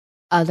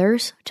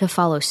others to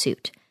follow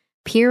suit.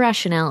 Peer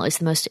rationale is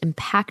the most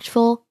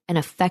impactful and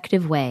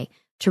effective way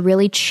to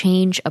really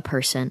change a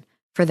person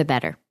for the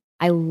better.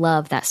 I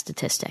love that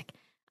statistic.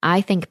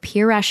 I think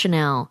peer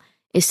rationale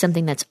is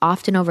something that's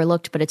often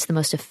overlooked, but it's the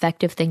most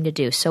effective thing to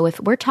do. So if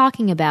we're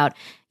talking about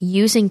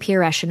using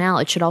peer rationale,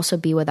 it should also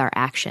be with our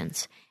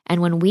actions.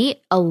 And when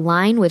we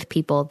align with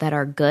people that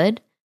are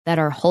good, that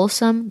are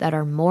wholesome, that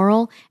are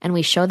moral, and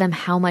we show them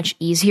how much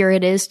easier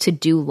it is to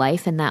do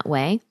life in that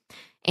way,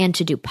 and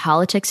to do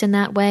politics in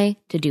that way,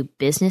 to do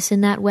business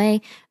in that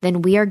way,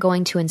 then we are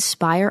going to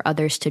inspire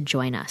others to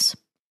join us.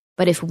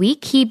 But if we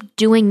keep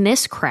doing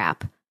this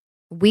crap,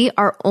 we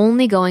are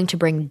only going to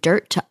bring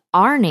dirt to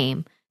our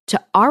name,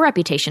 to our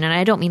reputation. And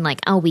I don't mean like,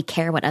 oh, we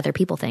care what other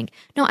people think.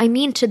 No, I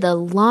mean to the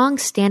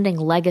long-standing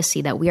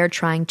legacy that we are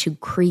trying to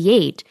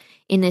create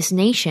in this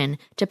nation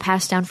to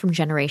pass down from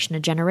generation to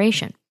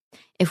generation.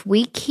 If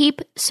we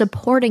keep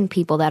supporting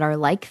people that are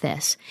like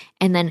this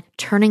and then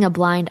turning a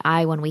blind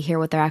eye when we hear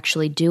what they're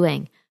actually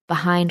doing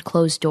behind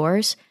closed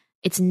doors,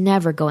 it's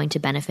never going to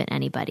benefit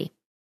anybody.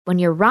 When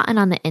you're rotten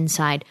on the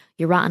inside,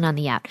 you're rotten on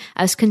the out.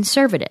 As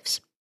conservatives,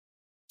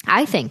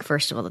 I think,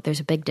 first of all, that there's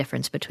a big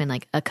difference between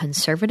like a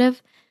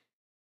conservative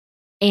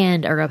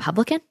and a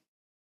Republican,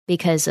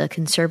 because a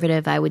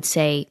conservative, I would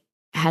say,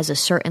 has a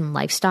certain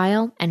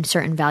lifestyle and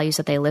certain values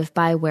that they live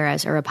by,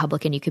 whereas a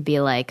Republican, you could be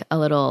like a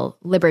little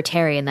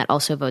libertarian that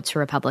also votes for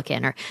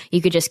Republican, or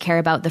you could just care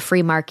about the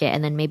free market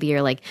and then maybe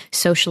you're like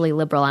socially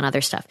liberal on other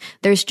stuff.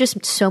 There's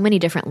just so many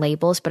different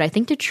labels, but I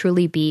think to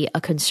truly be a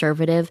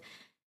conservative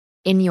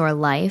in your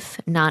life,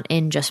 not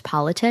in just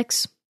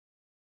politics,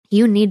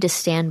 you need to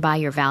stand by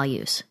your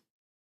values.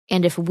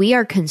 And if we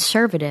are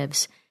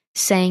conservatives,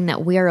 saying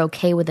that we are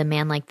okay with a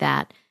man like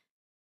that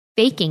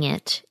faking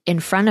it in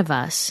front of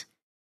us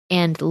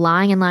and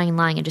lying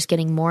and just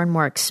getting more and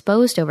more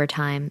exposed over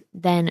time,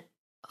 then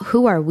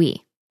who are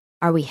we?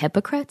 Are we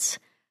hypocrites?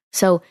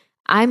 So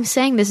I'm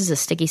saying this is a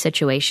sticky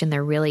situation.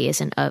 There really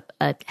isn't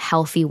a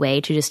healthy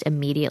way to just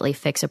immediately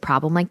fix a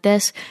problem like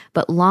this.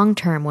 But long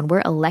term, when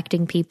we're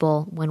electing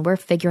people, when we're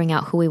figuring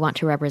out who we want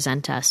to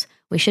represent us,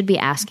 we should be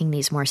asking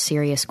these more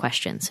serious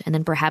questions. And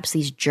then perhaps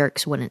these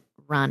jerks wouldn't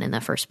run in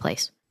the first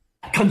place.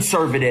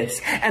 Conservatives.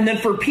 And then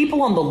for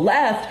people on the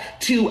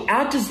left to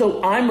act as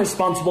though I'm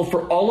responsible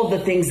for all of the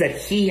things that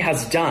he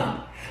has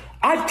done.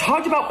 I've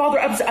talked about Father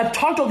Epps. I've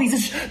talked all these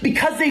issues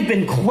because they've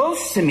been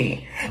close to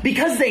me,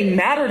 because they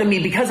matter to me,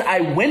 because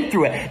I went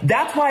through it.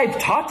 That's why I've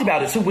talked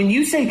about it. So when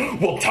you say,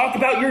 well, talk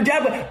about your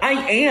dad,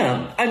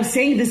 I'm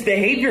saying this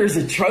behavior is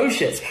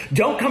atrocious.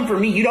 Don't come for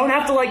me. You don't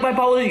have to like my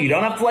politics. You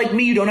don't have to like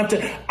me. You don't have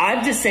to.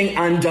 I'm just saying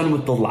I'm done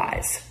with the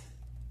lies.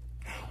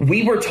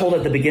 We were told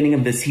at the beginning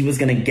of this, he was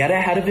going to get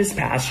ahead of his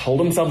past, hold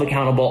himself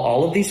accountable,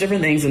 all of these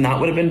different things, and that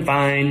would have been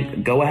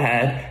fine. Go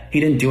ahead. He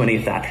didn't do any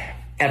of that.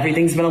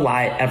 Everything's been a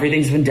lie.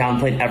 Everything's been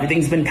downplayed.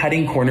 Everything's been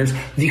cutting corners.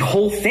 The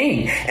whole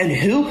thing. And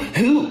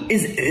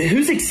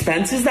whose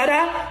expense is that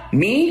at?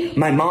 Me,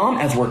 my mom,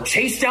 as we're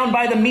chased down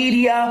by the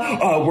media,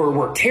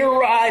 we're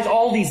terrorized,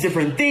 all these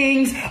different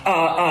things.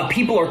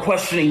 People are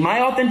questioning my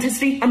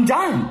authenticity. I'm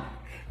done.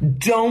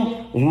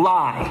 Don't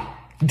lie.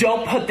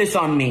 Don't put this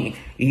on me.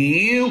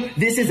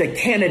 This is a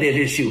candidate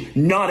issue,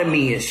 not a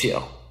me issue.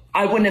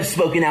 I wouldn't have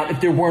spoken out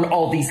if there weren't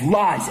all these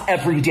lies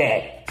every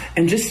day.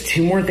 And just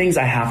two more things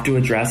I have to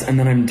address, and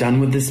then I'm done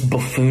with this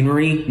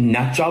buffoonery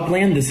nutjob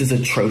land. This is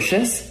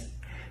atrocious.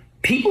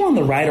 People on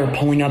the right are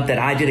pulling up that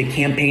I did a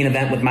campaign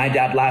event with my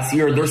dad last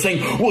year. They're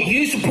saying, well,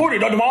 you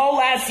supported them all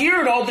last year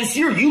and all this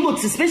year. You look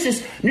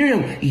suspicious. No.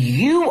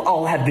 You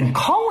all have been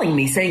calling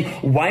me saying,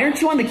 why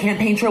aren't you on the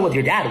campaign trail with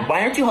your dad?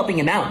 Why aren't you helping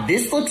him out?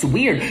 This looks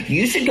weird.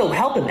 You should go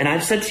help him. And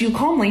I've said to you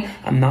calmly,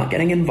 I'm not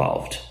getting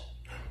involved.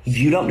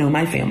 You don't know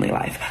my family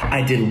life.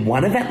 I did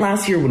one event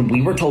last year when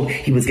we were told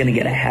he was going to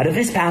get ahead of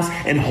his past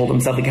and hold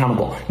himself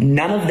accountable.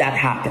 None of that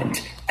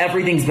happened.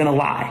 Everything's been a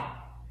lie.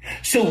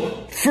 So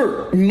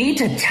for me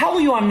to tell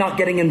you I'm not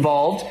getting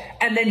involved,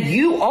 and then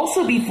you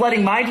also be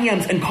flooding my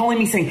DMs and calling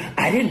me saying,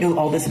 I didn't know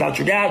all this about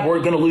your dad, we're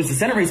going to lose the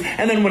Senate race.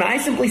 And then when I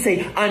simply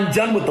say, I'm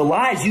done with the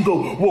lies, you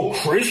go, well,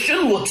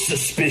 Christian looks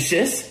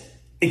suspicious.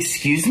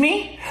 Excuse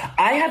me?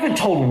 I haven't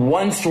told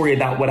one story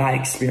about what I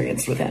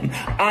experienced with him.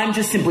 I'm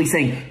just simply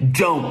saying,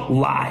 don't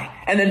lie.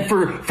 And then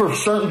for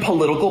certain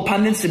political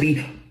pundits to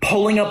be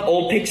pulling up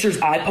old pictures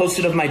I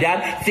posted of my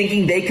dad,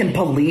 thinking they can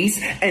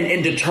police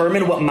and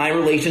determine what my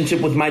relationship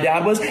with my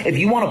dad was. If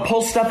you want to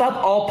pull stuff up,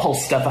 I'll pull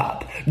stuff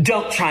up.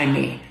 Don't try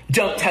me.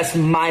 Don't test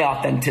my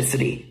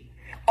authenticity.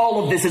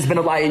 All of this has been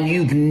a lie and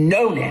you've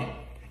known it.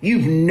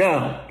 You've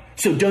known.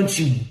 So don't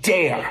you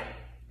dare.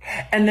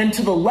 And then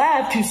to the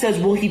left who says,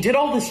 well, he did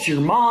all this to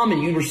your mom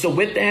and you were still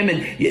with them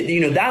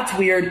and, that's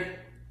weird.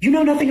 You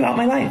know nothing about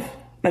my life.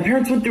 My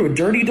parents went through a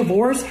dirty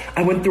divorce.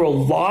 I went through a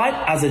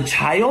lot as a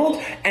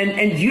child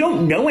and you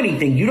don't know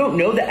anything. You don't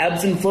know the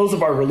ebbs and flows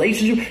of our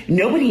relationship.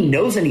 Nobody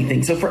knows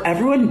anything. So for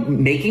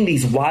everyone making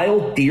these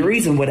wild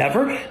theories and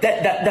whatever,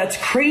 that's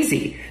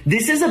crazy.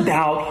 This is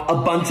about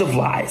a bunch of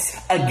lies.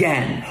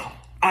 Again,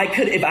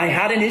 if I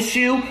had an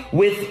issue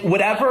with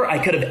whatever,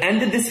 I could have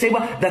ended this day.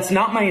 That's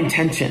not my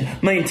intention.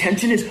 My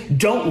intention is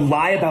don't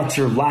lie about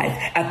your life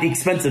at the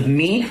expense of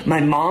me, my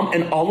mom,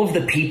 and all of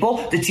the people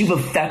that you've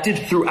affected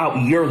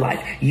throughout your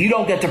life. You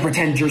don't get to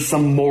pretend you're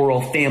some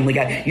moral family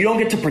guy. You don't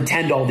get to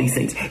pretend all these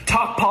things.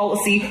 Talk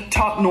policy,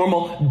 talk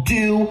normal.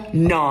 Do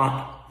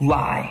not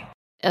lie.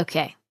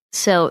 Okay,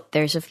 so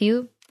there's a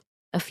few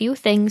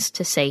things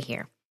to say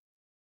here.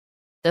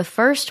 The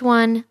first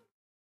one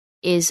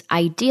is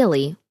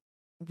ideally,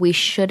 we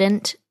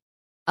shouldn't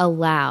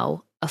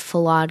allow a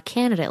flawed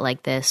candidate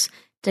like this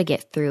to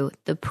get through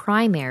the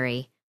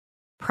primary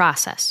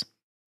process.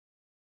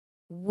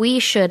 We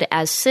should,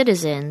 as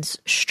citizens,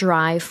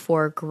 strive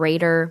for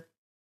greater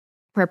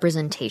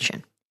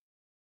representation.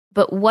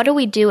 But what do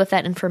we do if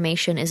that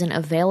information isn't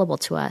available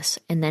to us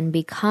and then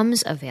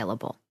becomes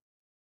available?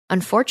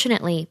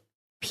 Unfortunately,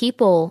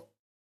 people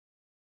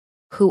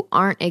who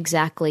aren't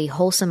exactly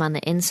wholesome on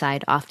the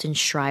inside often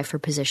strive for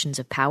positions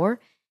of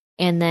power.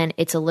 And then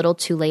it's a little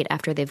too late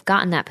after they've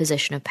gotten that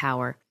position of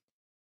power.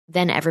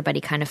 Then everybody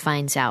kind of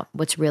finds out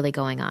what's really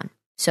going on.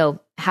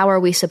 So how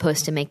are we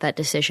supposed to make that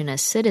decision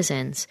as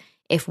citizens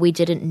if we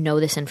didn't know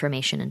this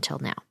information until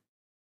now?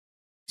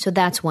 So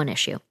that's one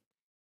issue.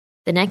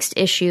 The next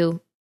issue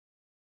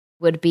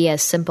would be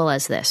as simple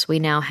as this. We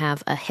now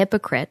have a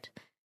hypocrite.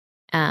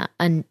 I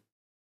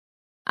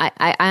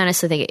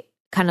honestly think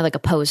kind of like a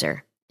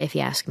poser, if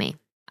you ask me.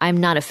 I'm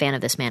not a fan of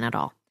this man at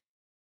all.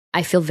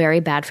 I feel very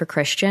bad for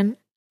Christian.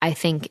 I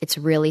think it's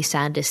really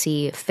sad to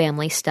see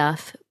family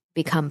stuff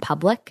become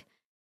public,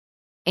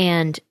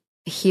 and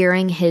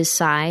hearing his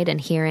side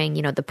and hearing,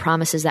 the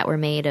promises that were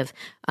made of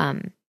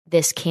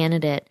this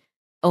candidate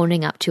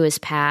owning up to his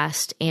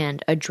past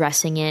and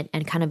addressing it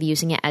and kind of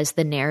using it as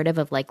the narrative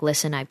of like,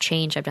 listen, I've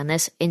changed, I've done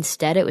this.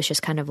 Instead, it was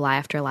just kind of lie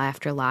after lie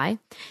after lie.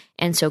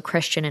 And so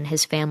Christian and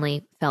his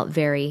family felt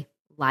very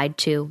lied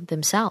to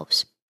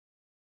themselves.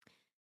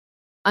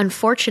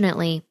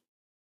 Unfortunately,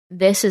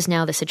 this is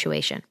now the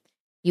situation.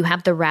 You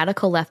have the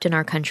radical left in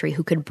our country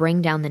who could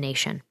bring down the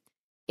nation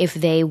if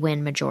they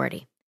win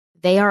majority.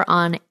 They are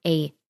on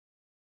a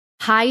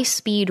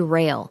high-speed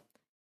rail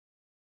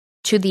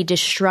to the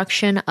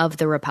destruction of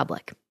the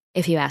republic,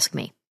 if you ask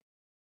me.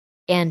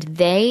 And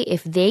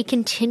if they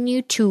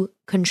continue to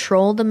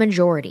control the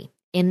majority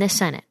in the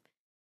Senate,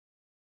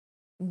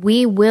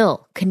 we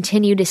will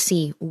continue to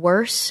see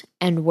worse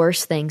and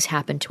worse things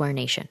happen to our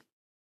nation.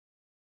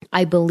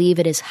 I believe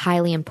it is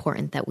highly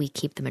important that we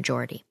keep the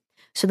majority.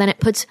 So then it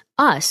puts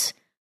us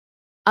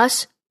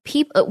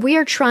people, we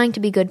are trying to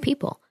be good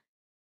people.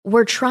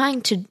 We're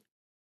trying to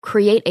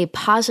create a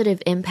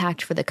positive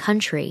impact for the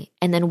country,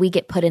 and then we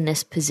get put in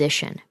this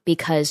position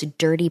because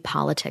dirty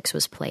politics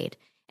was played.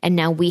 And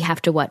now we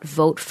have to,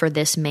 vote for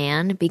this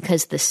man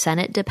because the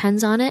Senate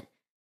depends on it?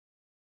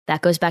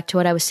 That goes back to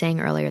what I was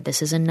saying earlier.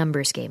 This is a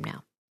numbers game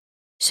now.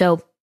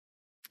 So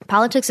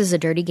politics is a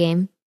dirty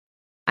game.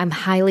 I'm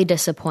highly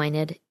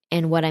disappointed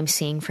in what I'm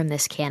seeing from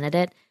this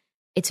candidate.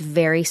 It's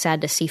very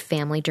sad to see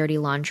family dirty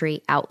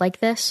laundry out like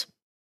this,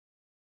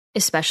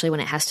 especially when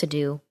it has to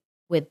do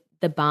with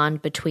the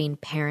bond between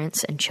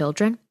parents and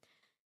children.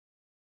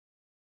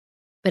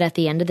 But at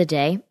the end of the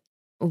day,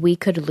 we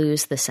could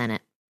lose the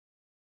Senate.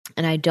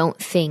 And I don't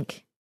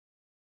think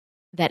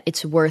that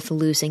it's worth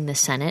losing the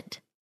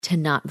Senate to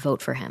not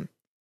vote for him.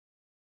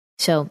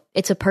 So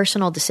it's a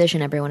personal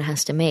decision everyone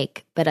has to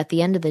make. But at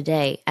the end of the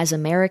day, as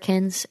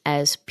Americans,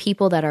 as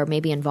people that are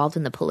maybe involved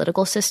in the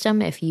political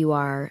system, if you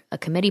are a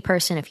committee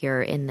person, if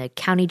you're in the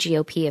county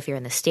GOP, if you're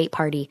in the state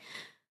party,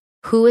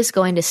 who is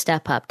going to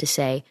step up to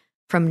say,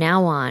 from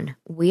now on,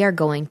 we are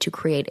going to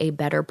create a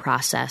better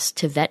process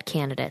to vet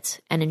candidates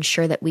and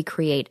ensure that we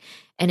create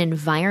an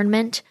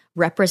environment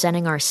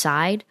representing our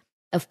side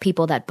of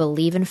people that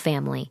believe in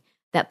family,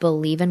 that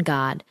believe in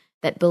God,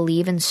 that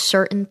believe in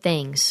certain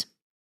things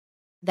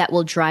that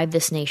will drive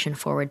this nation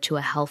forward to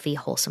a healthy,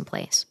 wholesome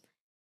place.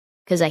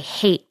 Because I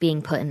hate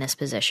being put in this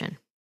position.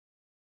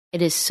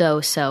 It is so,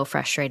 so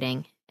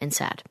frustrating and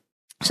sad.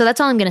 So that's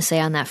all I'm going to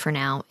say on that for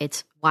now.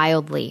 It's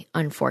wildly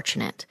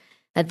unfortunate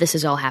that this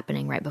is all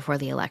happening right before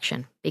the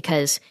election.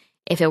 Because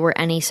if it were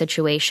any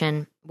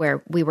situation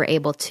where we were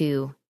able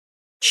to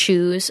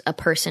choose a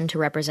person to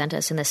represent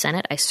us in the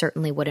Senate, I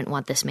certainly wouldn't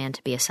want this man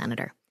to be a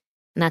senator.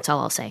 And that's all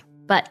I'll say.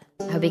 But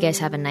I hope you guys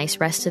have a nice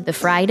rest of the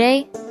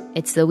Friday.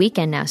 It's the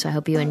weekend now, so I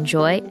hope you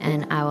enjoy,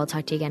 and I will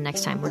talk to you again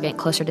next time. We're getting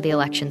closer to the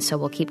election, so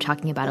we'll keep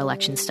talking about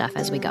election stuff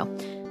as we go.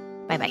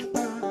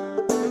 Bye-bye.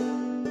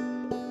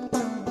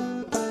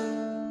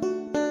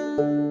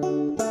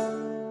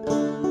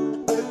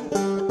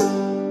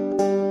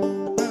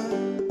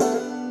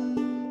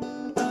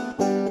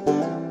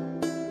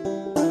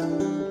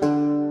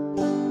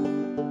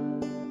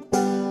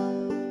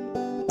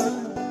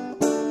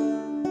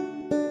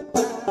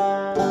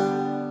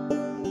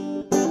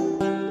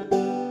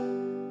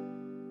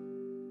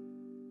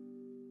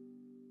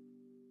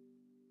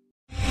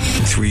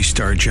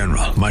 3-star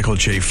General Michael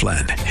J.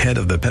 Flynn, head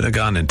of the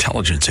Pentagon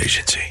Intelligence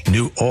Agency,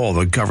 knew all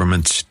the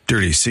government's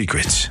dirty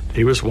secrets.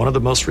 He was one of the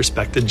most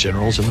respected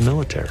generals in the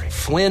military.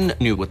 Flynn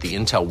knew what the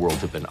intel world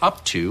had been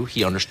up to.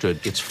 He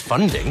understood its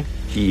funding.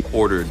 He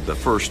ordered the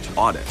first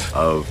audit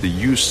of the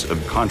use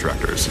of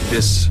contractors.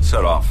 This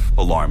set off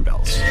alarm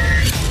bells.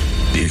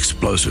 The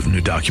explosive new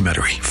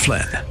documentary,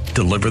 Flynn,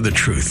 Deliver the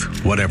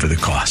Truth, Whatever the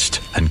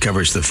Cost,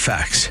 uncovers the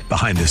facts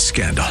behind this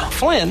scandal.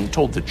 Flynn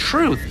told the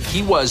truth.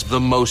 He was the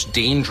most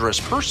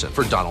dangerous person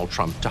for Donald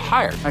Trump to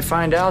hire. I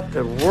find out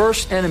the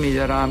worst enemy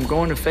that I'm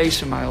going to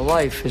face in my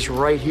life is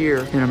right here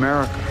in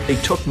America. They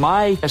took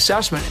my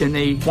assessment and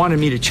they wanted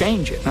me to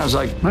change it. And I was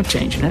like, I'm not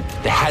changing it.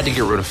 They had to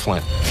get rid of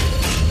Flynn.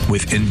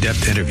 With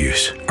in-depth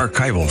interviews,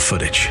 archival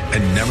footage,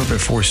 and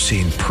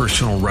never-before-seen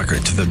personal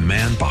records of the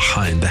man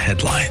behind the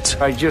headlines.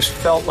 I just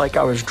felt like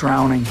I was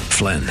drowning.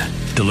 Flynn,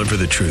 Deliver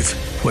the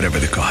Truth, Whatever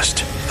the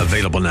Cost.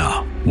 Available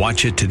now.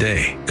 Watch it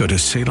today. Go to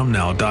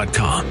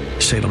salemnow.com.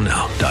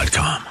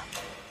 salemnow.com.